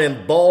going on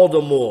in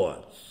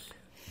Baltimore,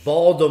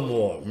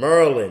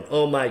 Maryland.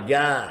 Oh my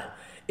God.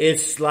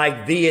 It's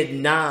like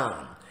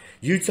Vietnam.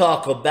 You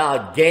talk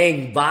about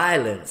gang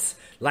violence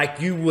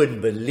like you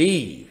wouldn't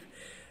believe.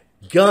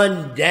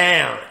 Gunned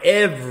down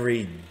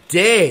every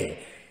day.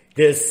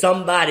 There's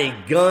somebody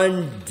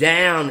gunned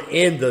down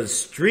in the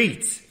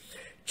streets.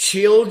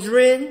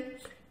 Children,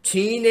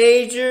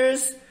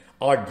 teenagers,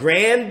 our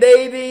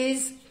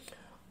grandbabies,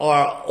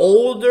 our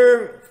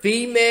older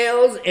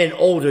females and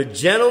older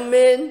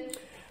gentlemen.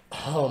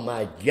 Oh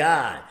my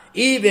God.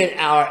 Even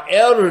our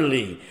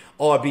elderly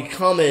are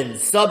becoming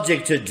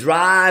subject to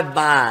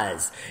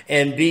drive-bys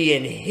and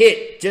being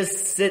hit,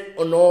 just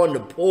sitting on the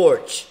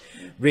porch,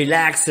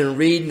 relaxing,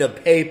 reading a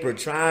paper,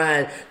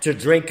 trying to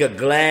drink a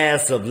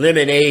glass of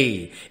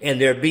lemonade, and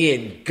they're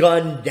being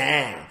gunned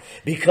down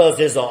because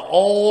there's an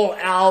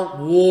all-out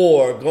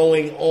war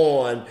going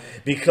on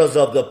because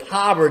of the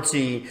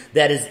poverty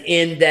that is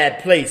in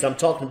that place. I'm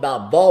talking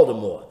about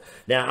Baltimore.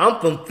 Now,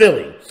 I'm from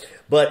Philly,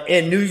 but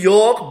in New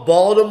York,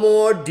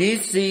 Baltimore,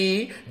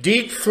 D.C.,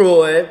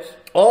 Detroit,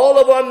 all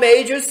of our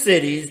major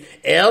cities,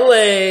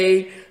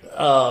 L.A.,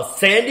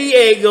 San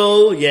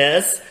Diego,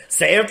 yes,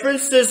 San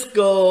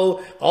Francisco,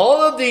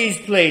 all of these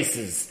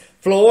places,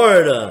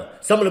 Florida,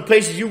 some of the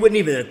places you wouldn't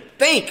even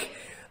think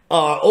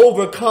are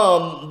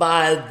overcome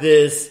by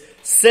this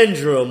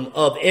syndrome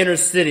of inner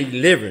city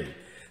living,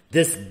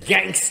 this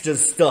gangster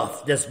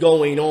stuff that's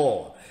going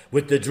on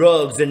with the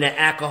drugs and the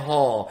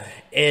alcohol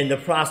and the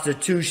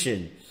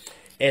prostitution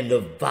and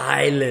the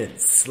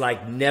violence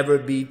like never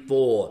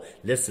before.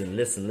 Listen.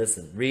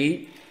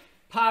 Read.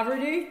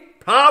 Poverty.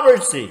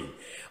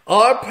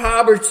 Our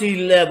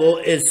poverty level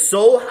is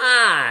so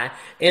high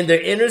in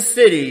the inner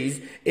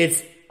cities,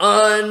 it's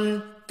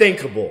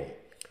unthinkable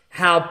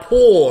how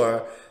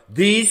poor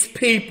these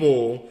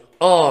people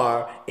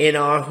are in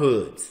our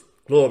hoods.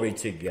 Glory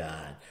to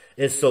God.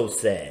 It's so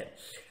sad.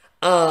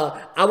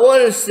 I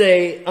want to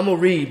say, I'm going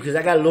to read because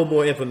I got a little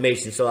more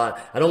information, so I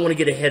don't want to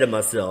get ahead of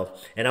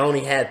myself, and I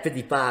only have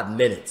 55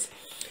 minutes.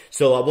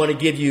 So I want to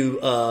give you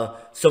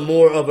some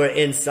more of an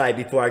insight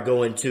before I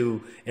go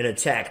into and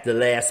attack the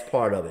last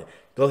part of it.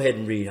 Go ahead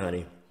and read,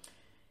 honey.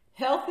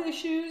 Health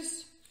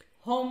issues,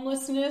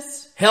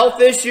 homelessness. Health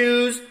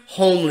issues,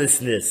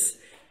 homelessness.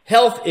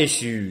 Health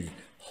issues,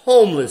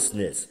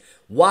 homelessness.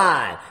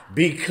 Why?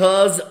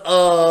 Because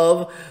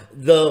of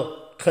the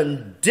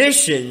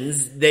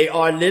conditions they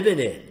are living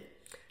in.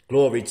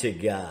 Glory to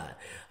God.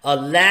 A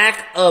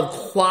lack of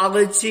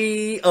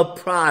quality of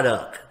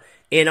product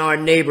in our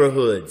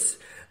neighborhoods.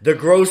 The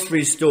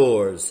grocery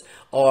stores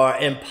are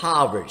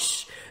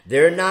impoverished.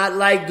 They're not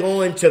like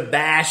going to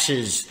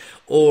Bash's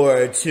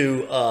or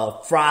to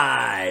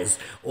Fry's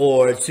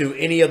or to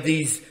any of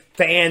these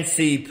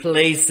fancy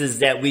places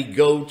that we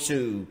go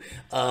to,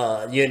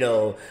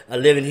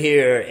 living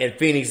here in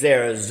Phoenix,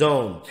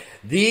 Arizona.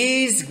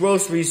 These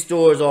grocery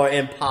stores are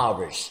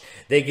impoverished.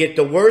 They get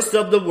the worst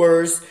of the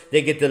worst.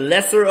 They get the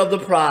lesser of the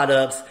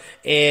products,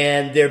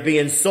 and they're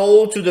being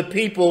sold to the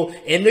people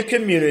in the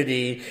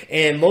community.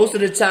 And most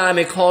of the time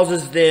it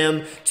causes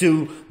them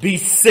to be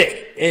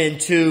sick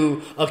and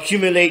to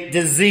accumulate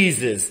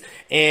diseases.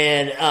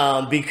 And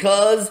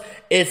because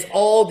it's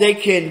all they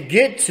can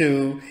get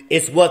to,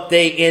 it's what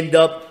they end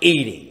up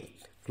eating.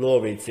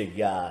 Glory to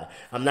God.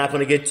 I'm not going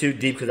to get too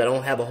deep because I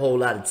don't have a whole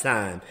lot of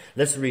time.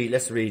 Let's read.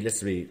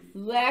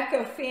 Lack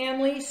of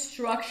family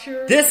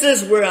structure. This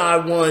is where I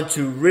want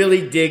to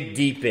really dig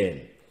deep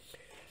in.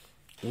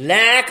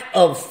 Lack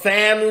of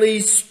family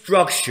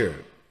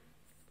structure.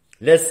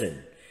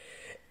 Listen,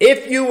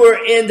 if you were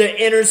in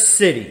the inner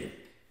city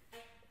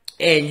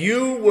and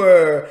you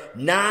were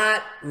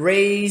not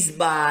raised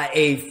by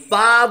a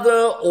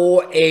father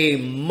or a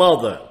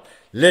mother,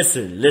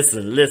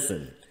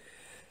 listen.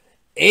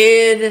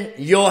 In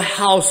your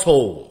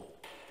household,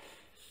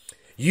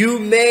 you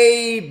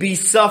may be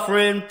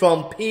suffering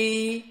from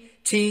PTSD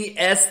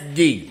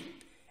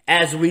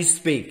as we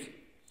speak.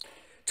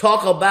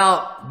 Talk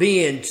about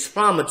being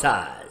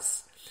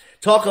traumatized.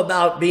 Talk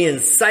about being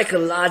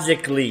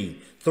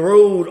psychologically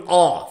thrown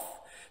off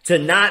to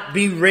not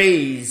be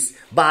raised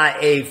by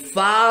a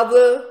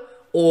father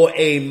or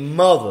a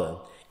mother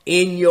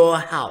in your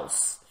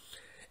house.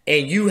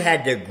 And you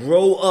had to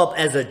grow up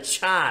as a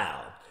child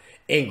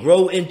and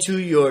grow into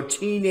your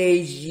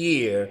teenage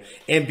year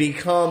and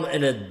become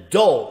an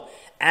adult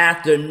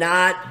after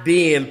not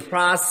being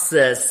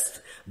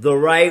processed the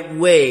right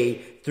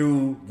way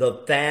through the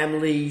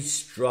family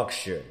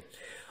structure.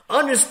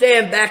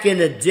 Understand, back in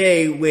the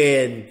day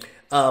when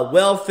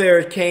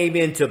welfare came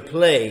into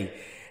play,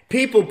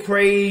 people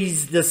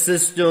praised the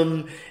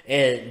system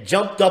and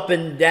jumped up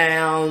and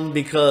down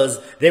because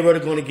they were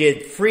going to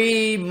get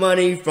free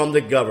money from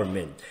the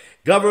government.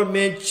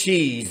 Government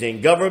cheese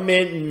and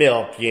government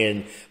milk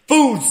and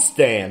food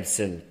stamps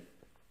and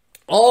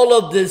all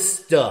of this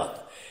stuff.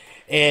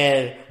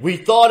 And we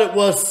thought it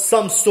was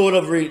some sort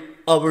of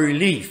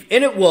relief.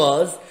 And it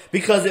was,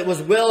 because it was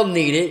well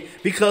needed,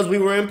 because we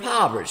were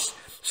impoverished.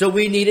 So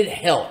we needed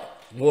help.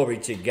 Glory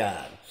to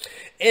God.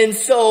 And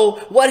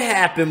so what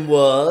happened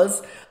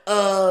was,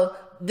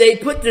 they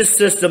put this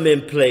system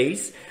in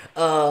place.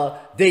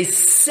 They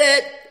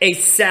set a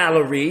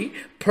salary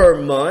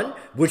per month,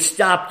 which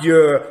stopped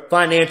your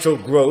financial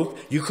growth.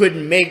 You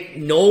couldn't make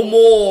no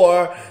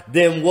more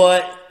than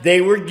what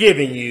they were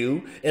giving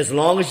you. As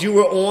long as you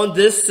were on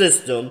this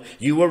system,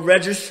 you were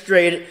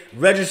registered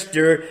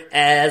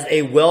as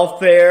a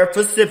welfare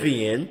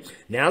recipient.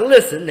 Now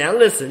listen.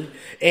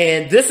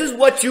 And this is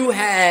what you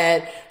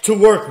had to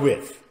work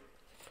with,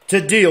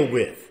 to deal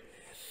with.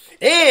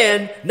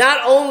 And not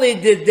only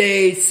did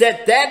they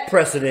set that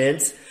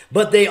precedence,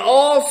 but they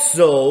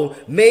also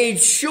made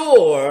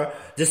sure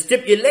the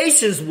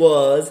stipulations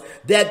was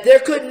that there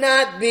could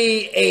not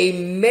be a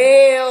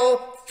male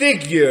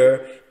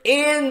figure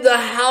in the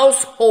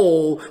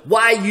household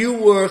while you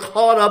were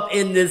caught up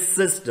in this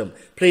system.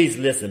 Please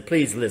listen,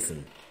 please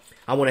listen.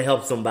 I want to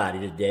help somebody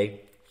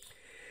today.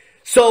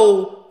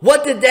 So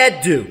what did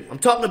that do? I'm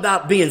talking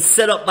about being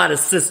set up by the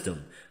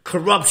system,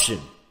 corruption,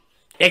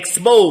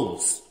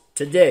 exposed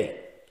today.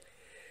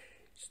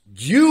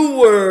 You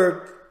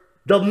were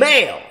the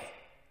male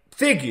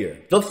figure,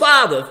 the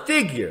father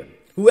figure,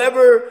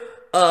 whoever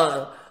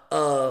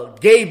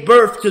gave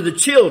birth to the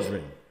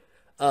children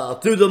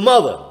through the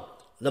mother.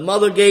 The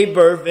mother gave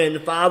birth and the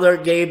father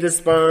gave the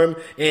sperm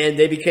and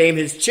they became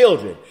his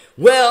children.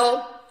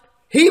 Well,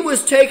 he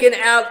was taken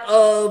out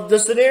of the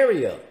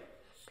scenario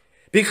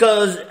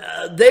because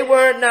they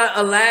were not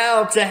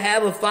allowed to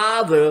have a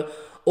father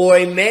or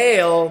a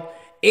male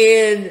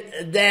in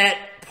that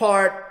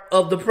part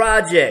of the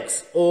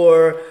projects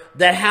or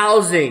the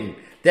housing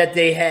that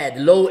they had,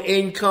 low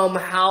income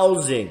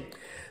housing.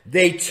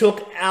 They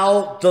took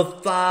out the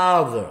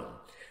father,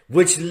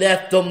 which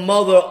left the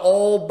mother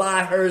all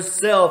by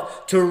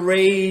herself to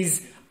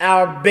raise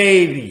our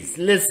babies.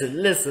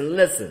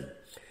 Listen.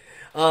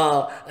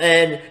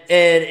 And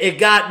it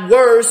got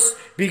worse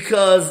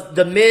because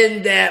the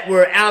men that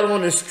were out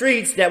on the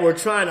streets that were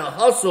trying to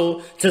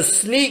hustle to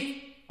sneak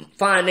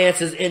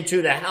finances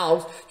into the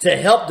house to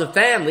help the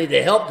family,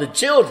 to help the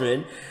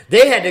children,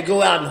 they had to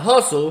go out and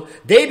hustle.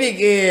 They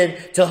began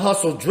to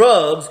hustle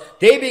drugs.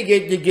 They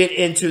began to get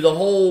into the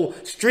whole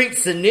street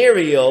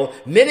scenario.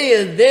 Many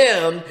of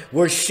them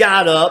were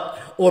shot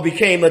up or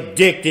became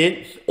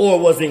addicted or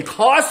was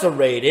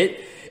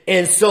incarcerated.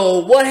 And so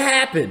what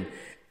happened?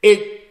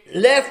 It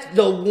left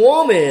the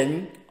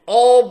woman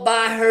all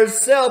by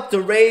herself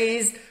to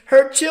raise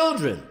her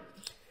children.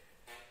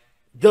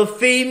 The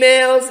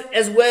females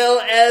as well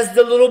as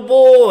the little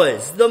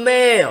boys, the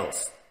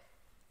males,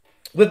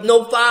 with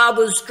no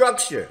father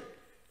structure.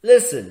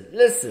 Listen.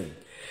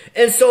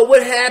 And so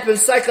what happened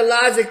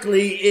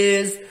psychologically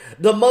is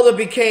the mother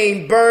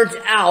became burnt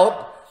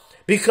out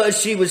because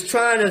she was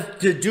trying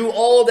to do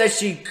all that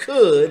she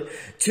could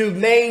to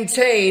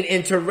maintain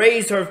and to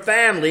raise her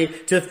family,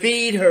 to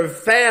feed her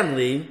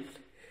family,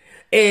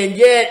 and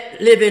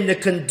yet live in the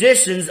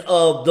conditions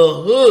of the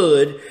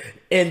hood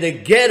in the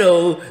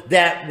ghetto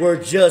that were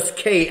just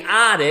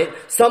chaotic.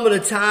 Some of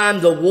the time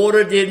the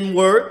water didn't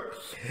work.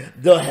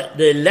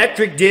 The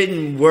electric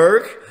didn't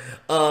work.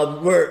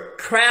 We're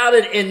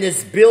crowded in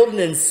this building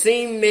in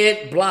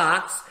cement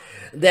blocks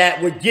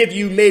that would give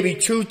you maybe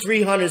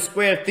 200-300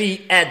 square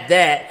feet at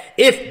that,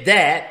 if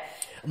that.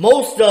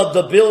 Most of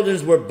the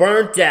buildings were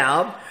burnt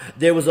out.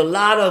 There was a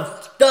lot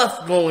of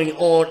stuff going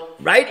on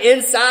right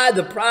inside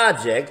the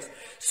projects.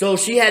 So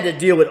she had to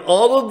deal with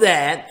all of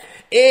that.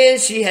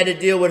 And she had to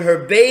deal with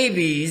her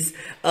babies,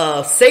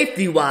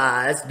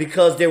 safety-wise,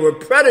 because there were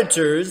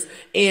predators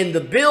in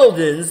the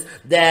buildings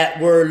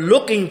that were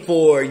looking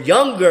for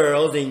young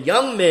girls and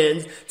young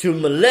men to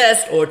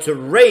molest or to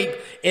rape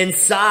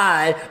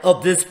inside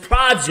of this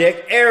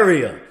project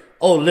area.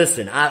 Oh,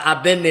 listen,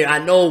 I've been there.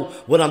 I know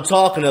what I'm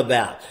talking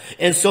about.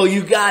 And so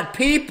you got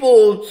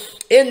people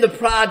in the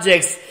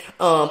projects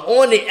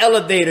on the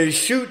elevators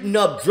shooting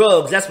up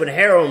drugs. That's when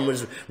heroin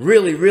was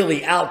really,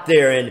 really out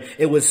there and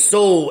it was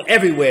sold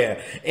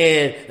everywhere.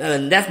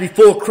 And that's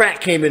before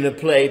crack came into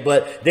play,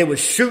 but they were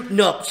shooting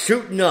up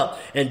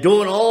and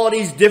doing all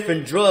these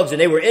different drugs. And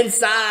they were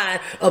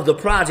inside of the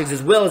projects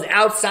as well as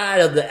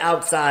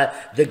outside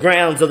the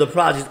grounds of the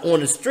projects on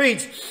the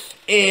streets.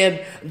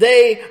 And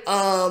they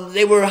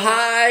were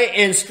high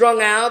and strung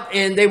out,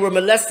 and they were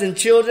molesting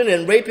children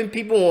and raping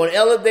people on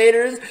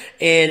elevators.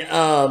 And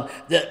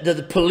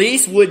the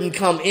police wouldn't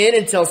come in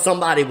until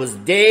somebody was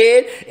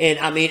dead. And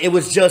I mean, it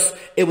was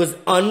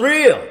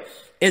unreal.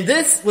 And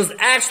this was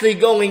actually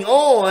going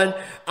on.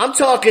 I'm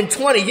talking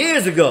 20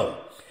 years ago.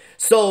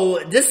 So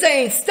this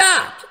ain't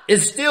stopped.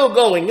 It's still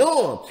going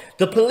on.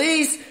 The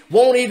police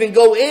won't even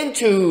go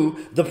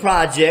into the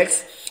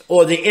projects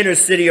or the inner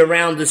city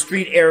around the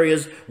street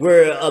areas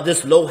where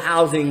this low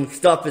housing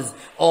stuff is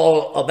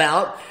all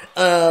about,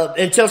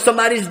 until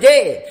somebody's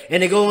dead.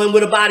 And they go in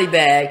with a body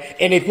bag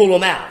and they pull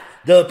them out.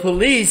 The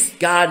police,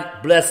 God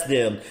bless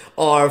them,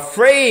 are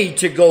afraid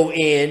to go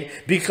in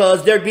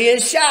because they're being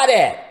shot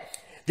at.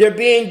 They're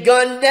being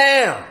gunned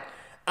down.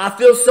 I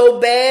feel so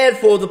bad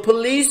for the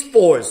police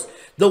force,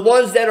 the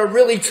ones that are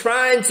really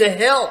trying to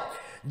help.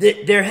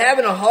 They're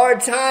having a hard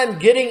time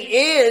getting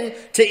in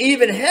to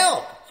even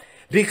help.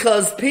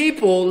 Because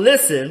people,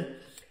 listen,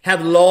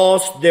 have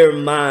lost their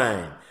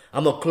mind.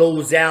 I'm going to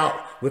close out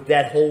with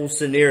that whole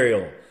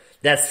scenario.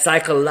 That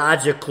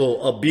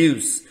psychological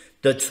abuse,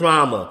 the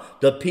trauma,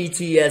 the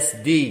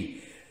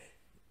PTSD.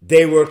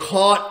 They were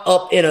caught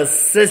up in a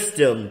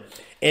system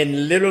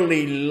and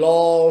literally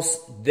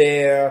lost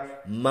their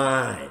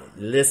mind.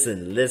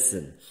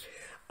 Listen.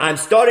 I'm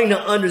starting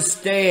to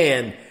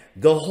understand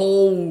the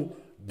whole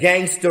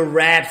gangster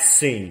rap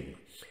scene.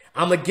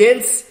 I'm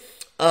against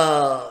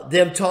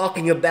them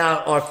talking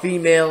about our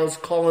females,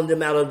 calling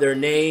them out of their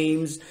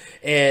names,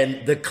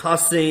 and the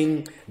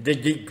cussing, the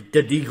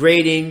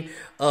degrading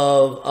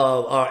of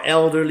our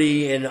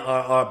elderly and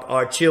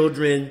our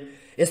children.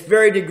 It's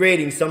very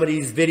degrading, some of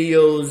these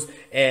videos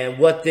and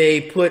what they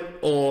put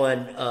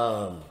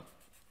on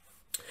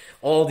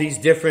all these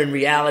different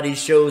reality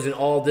shows and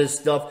all this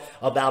stuff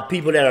about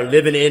people that are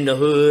living in the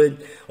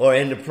hood or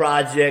in the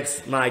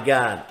projects. My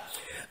God.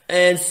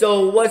 And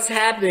so what's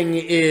happening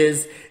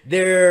is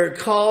they're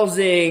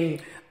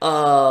causing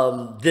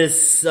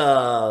this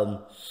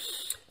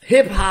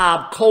hip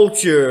hop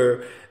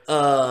culture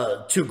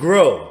to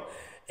grow.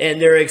 And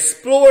they're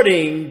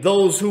exploiting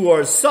those who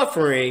are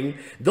suffering,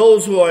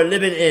 those who are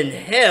living in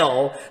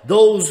hell,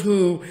 those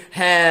who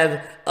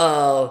have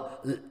a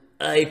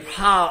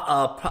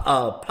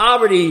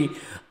poverty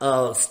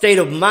state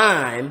of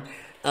mind,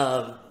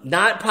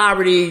 not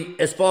poverty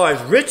as far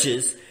as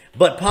riches,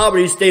 but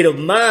poverty state of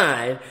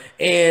mind.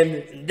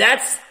 And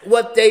that's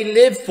what they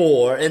live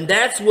for, and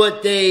that's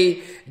what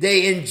they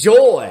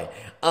enjoy.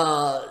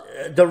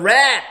 The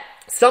rap,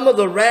 some of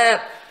the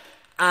rap,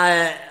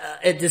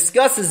 it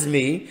disgustes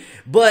me,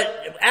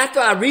 but after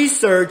I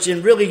researched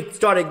and really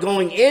started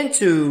going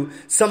into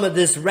some of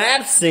this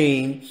rap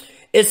scene,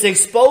 it's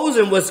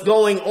exposing what's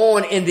going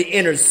on in the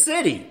inner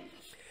city.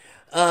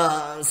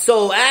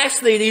 So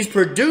actually these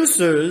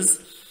producers,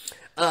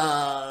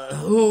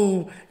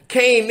 who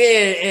came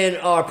in and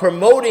are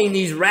promoting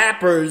these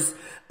rappers,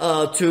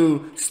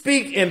 to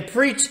speak and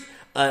preach,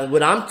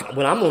 what I'm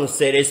going to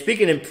say, they're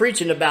speaking and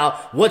preaching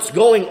about what's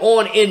going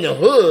on in the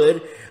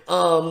hood.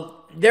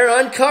 They're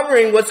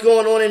uncovering what's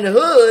going on in the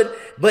hood,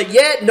 but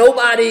yet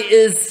nobody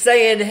is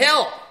saying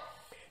help.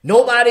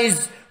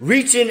 Nobody's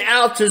reaching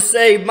out to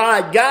say,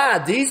 my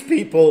God, these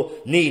people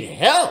need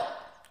help.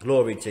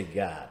 Glory to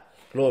God.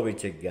 Glory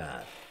to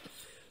God.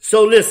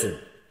 So listen,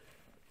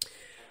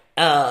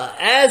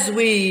 as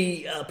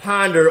we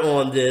ponder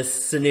on this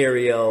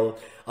scenario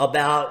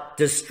about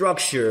the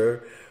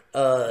structure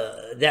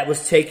that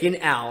was taken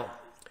out,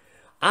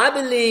 I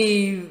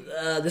believe,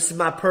 this is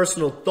my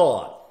personal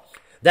thought,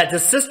 that the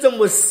system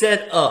was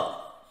set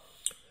up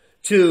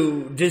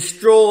to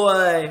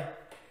destroy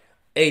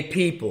a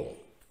people,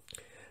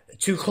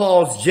 to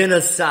cause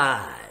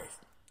genocide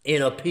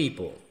in a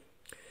people,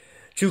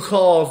 to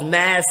cause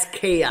mass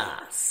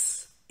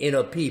chaos in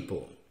a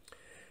people,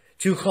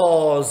 to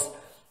cause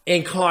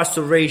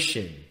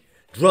incarceration,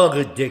 drug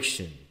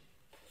addiction,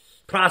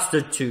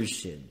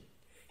 prostitution,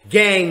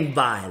 gang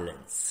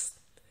violence,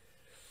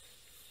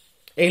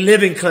 a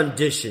living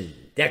condition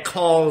that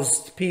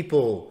caused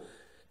people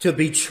to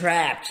be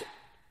trapped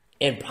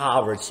in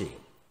poverty.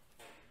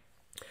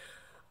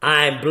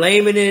 I'm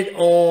blaming it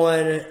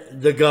on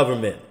the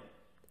government.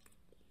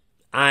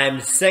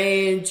 I'm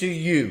saying to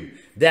you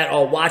that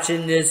are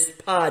watching this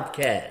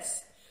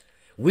podcast,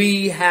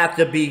 we have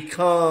to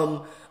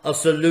become a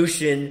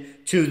solution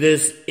to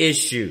this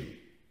issue.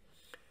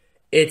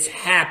 It's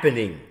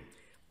happening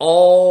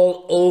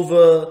all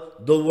over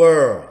the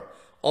world,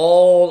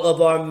 all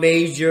of our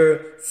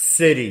major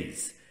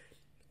cities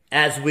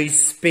as we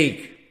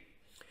speak.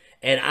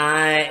 And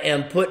I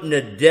am putting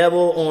the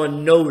devil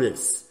on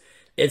notice.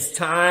 It's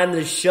time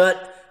to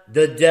shut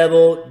the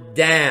devil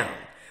down.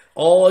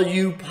 All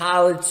you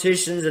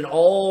politicians and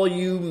all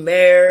you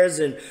mayors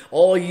and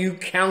all you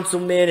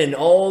councilmen and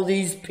all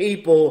these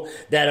people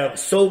that are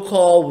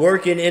so-called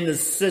working in the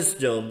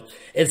system,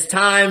 it's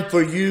time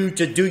for you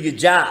to do your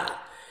job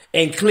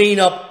and clean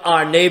up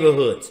our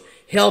neighborhoods.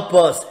 Help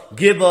us,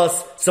 give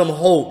us some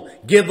hope,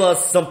 give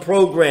us some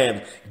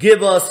programs,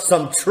 give us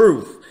some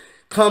truth.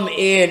 Come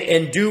in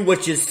and do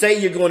what you say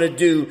you're going to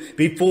do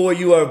before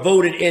you are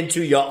voted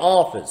into your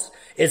office.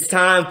 It's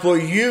time for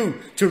you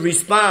to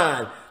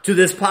respond to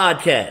this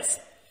podcast.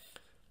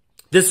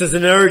 This is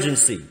an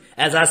urgency.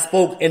 As I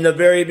spoke in the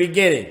very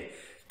beginning,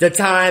 the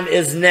time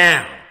is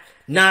now,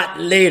 not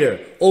later.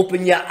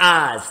 Open your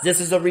eyes. This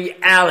is a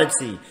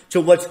reality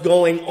to what's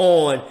going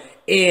on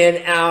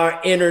in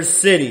our inner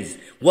cities,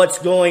 what's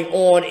going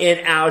on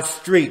in our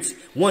streets.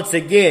 Once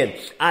again,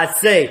 I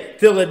say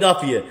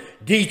Philadelphia,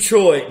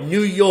 Detroit,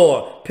 New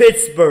York,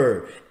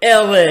 Pittsburgh,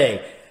 LA,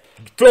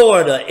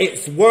 Florida.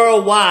 It's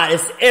worldwide.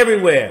 It's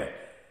everywhere.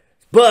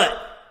 But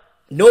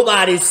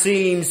nobody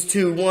seems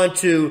to want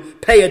to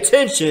pay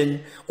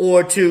attention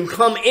or to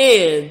come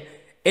in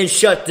and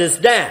shut this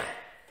down.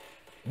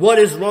 What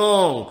is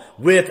wrong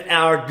with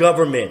our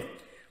government?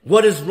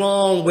 What is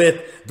wrong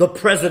with the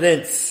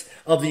presidents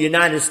of the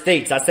United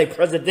States? I say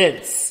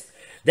presidents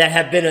that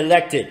have been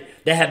elected,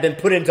 that have been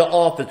put into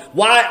office.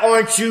 Why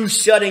aren't you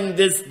shutting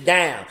this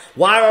down?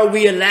 Why are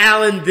we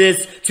allowing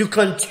this to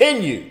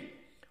continue?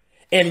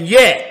 And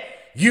yet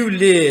you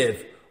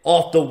live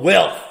off the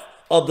wealth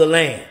of the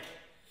land.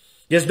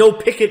 There's no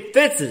picket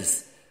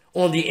fences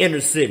on the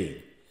inner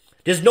city.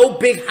 There's no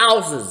big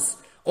houses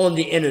on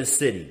the inner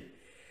city.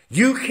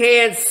 You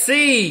can't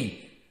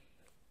see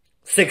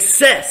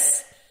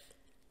success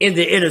in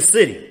the inner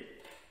city.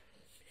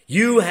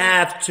 You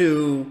have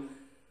to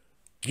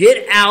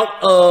get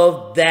out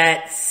of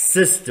that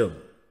system,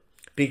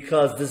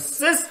 because the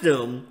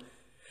system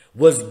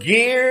was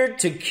geared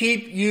to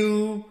keep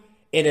you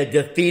in a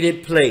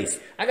defeated place.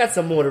 I got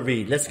some more to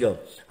read. Let's go.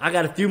 I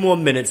got a few more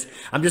minutes.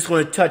 I'm just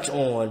going to touch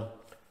on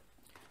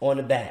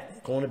the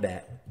back. Go on the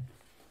back.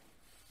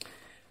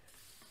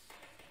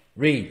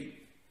 Read.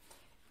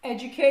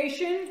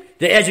 Education.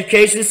 The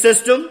education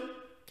system.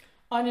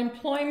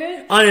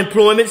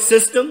 Unemployment.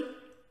 System.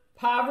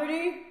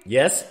 Poverty.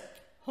 Yes.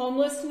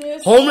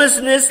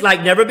 Homelessness.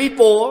 Like never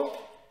before.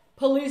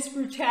 Police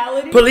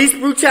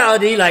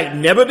brutality. Like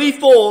never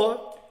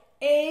before.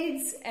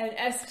 AIDS and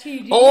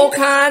STDs. All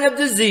kind of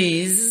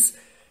diseases.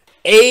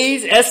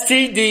 AIDS,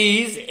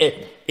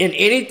 STDs, and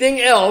anything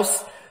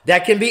else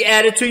that can be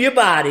added to your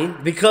body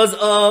because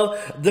of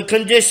the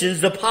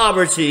conditions, the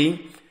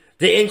poverty,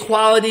 the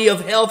inequality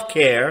of health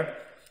care.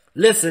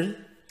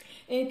 Listen.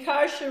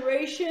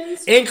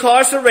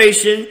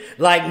 Incarceration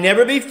like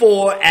never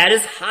before at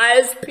its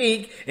highest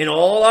peak in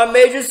all our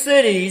major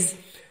cities.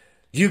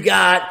 You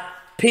got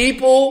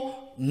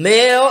people,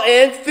 male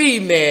and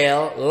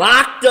female,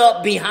 locked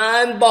up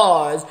behind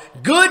bars.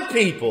 Good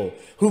people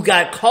who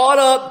got caught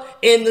up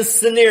in the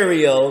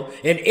scenario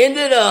and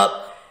ended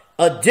up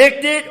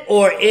addicted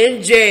or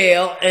in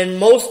jail, and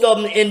most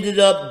of them ended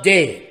up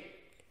dead.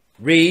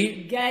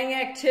 Read. Gang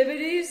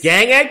activities.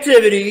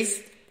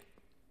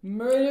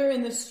 Murder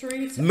in the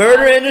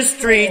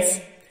streets.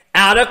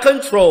 Out of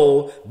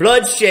control.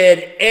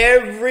 Bloodshed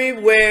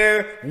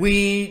everywhere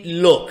we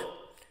look.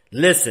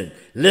 Listen.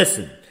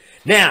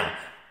 Now,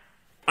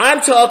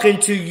 I'm talking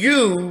to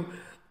you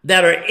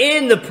that are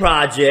in the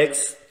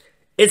projects.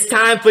 It's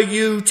time for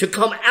you to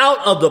come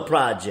out of the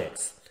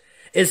projects.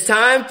 It's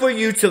time for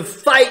you to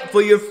fight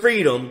for your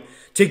freedom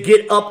to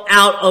get up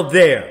out of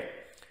there.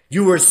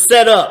 You were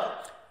set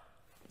up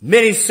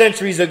many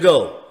centuries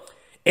ago.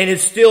 And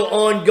it's still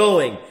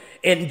ongoing.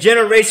 And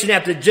generation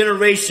after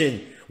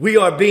generation, we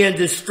are being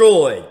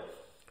destroyed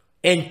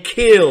and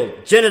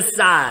killed,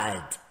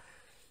 genocide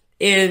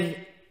in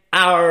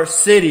our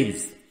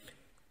cities.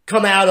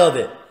 Come out of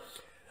it.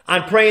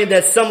 I'm praying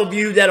that some of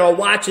you that are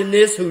watching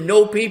this, who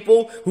know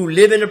people who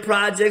live in the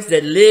projects,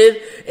 that live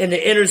in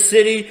the inner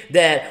city,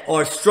 that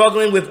are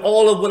struggling with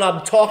all of what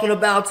I'm talking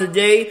about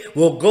today,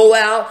 will go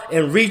out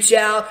and reach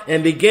out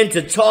and begin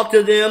to talk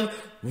to them.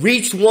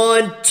 Reach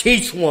one,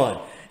 teach one.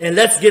 And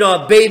let's get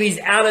our babies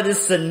out of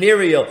this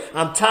scenario.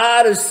 I'm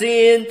tired of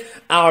seeing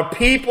our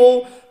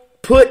people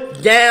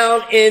put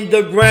down in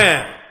the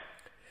ground.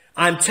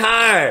 I'm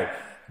tired.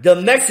 The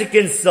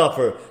Mexicans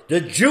suffer. The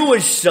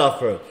Jewish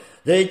suffer.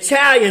 The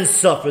Italians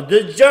suffer.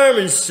 The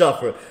Germans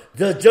suffer.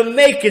 The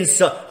Jamaicans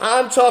suffer.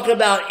 I'm talking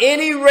about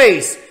any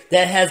race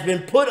that has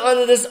been put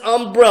under this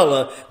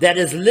umbrella, that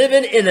is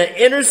living in an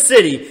inner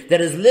city, that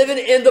is living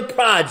in the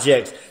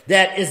projects,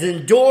 that is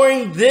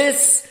enduring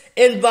this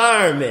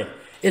environment.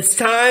 It's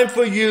time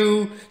for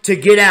you to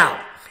get out.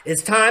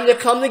 It's time to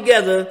come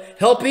together,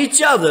 help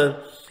each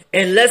other,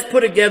 and let's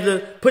put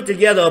together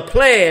a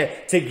plan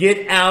to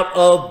get out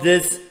of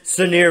this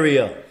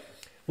scenario.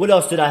 What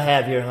else did I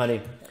have here,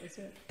 honey?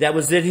 That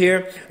was it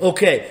here?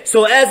 Okay,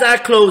 so as I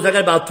close, I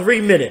got about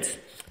 3 minutes.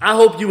 I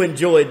hope you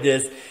enjoyed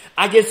this.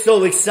 I get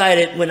so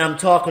excited when I'm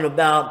talking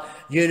about,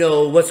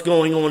 what's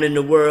going on in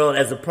the world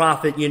as a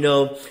prophet,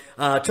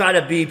 try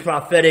to be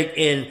prophetic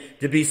and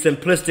to be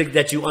simplistic,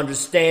 that you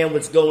understand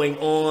what's going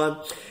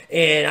on.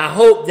 And I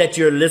hope that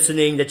you're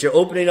listening, that you're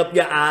opening up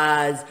your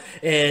eyes,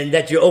 and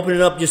that you're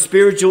opening up your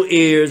spiritual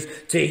ears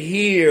to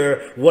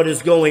hear what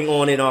is going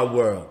on in our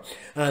world.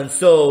 And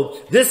so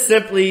this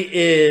simply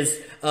is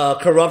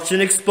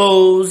Corruption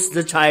Exposed,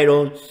 the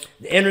title,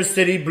 the Inner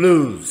City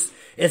Blues.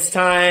 It's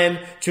time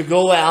to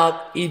go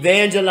out,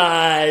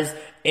 evangelize,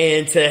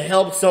 and to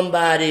help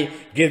somebody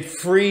get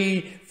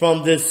free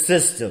from this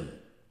system.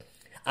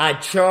 I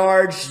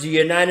charge the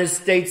United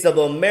States of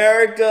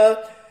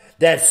America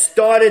that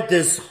started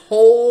this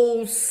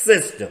whole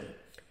system.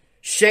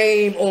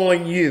 Shame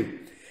on you.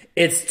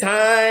 It's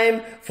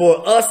time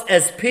for us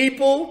as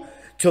people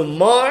to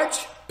march,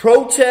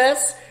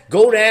 protest,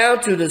 go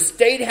down to the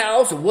state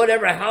house or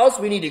whatever house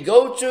we need to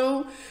go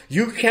to.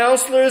 You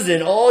counselors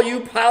and all you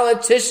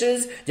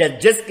politicians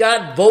that just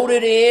got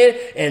voted in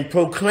and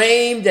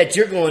proclaim that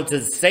you're going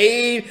to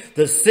save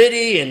the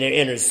city and the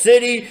inner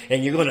city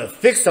and you're going to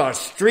fix our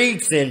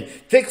streets and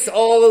fix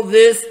all of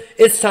this.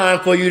 It's time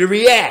for you to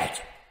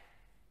react.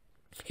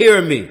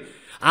 Hear me.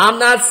 I'm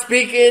not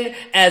speaking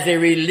as a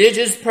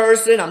religious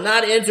person. I'm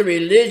not into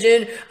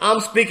religion. I'm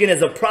speaking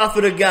as a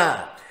prophet of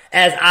God.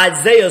 As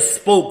Isaiah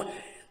spoke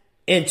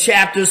in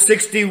chapter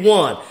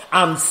 61,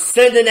 I'm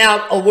sending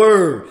out a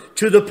word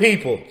to the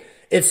people.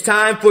 It's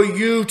time for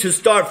you to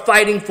start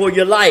fighting for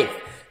your life.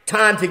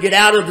 Time to get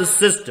out of the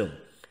system.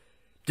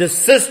 The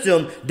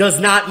system does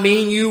not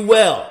mean you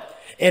well.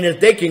 And if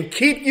they can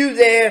keep you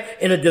there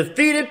in a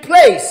defeated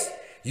place,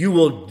 you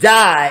will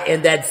die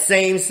in that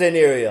same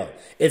scenario.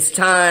 It's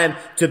time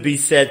to be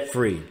set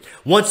free.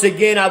 Once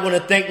again, I want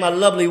to thank my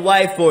lovely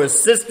wife for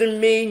assisting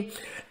me.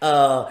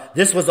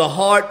 This was a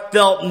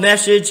heartfelt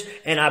message,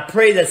 and I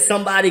pray that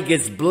somebody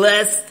gets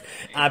blessed.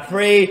 I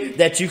pray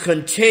that you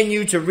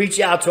continue to reach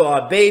out to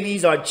our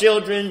babies, our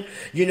children,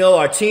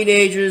 our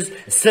teenagers,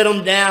 sit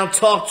them down,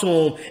 talk to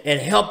them,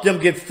 and help them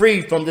get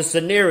free from the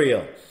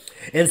scenario.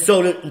 And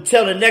so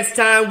until the next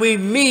time we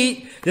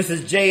meet, this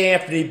is J.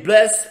 Anthony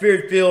Bless,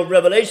 Spirit-Filled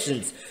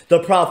Revelations, the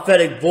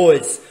prophetic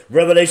voice,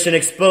 Revelation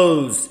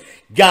Exposed.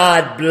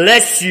 God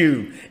bless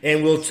you,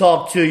 and we'll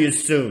talk to you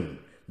soon.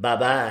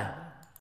 Bye-bye.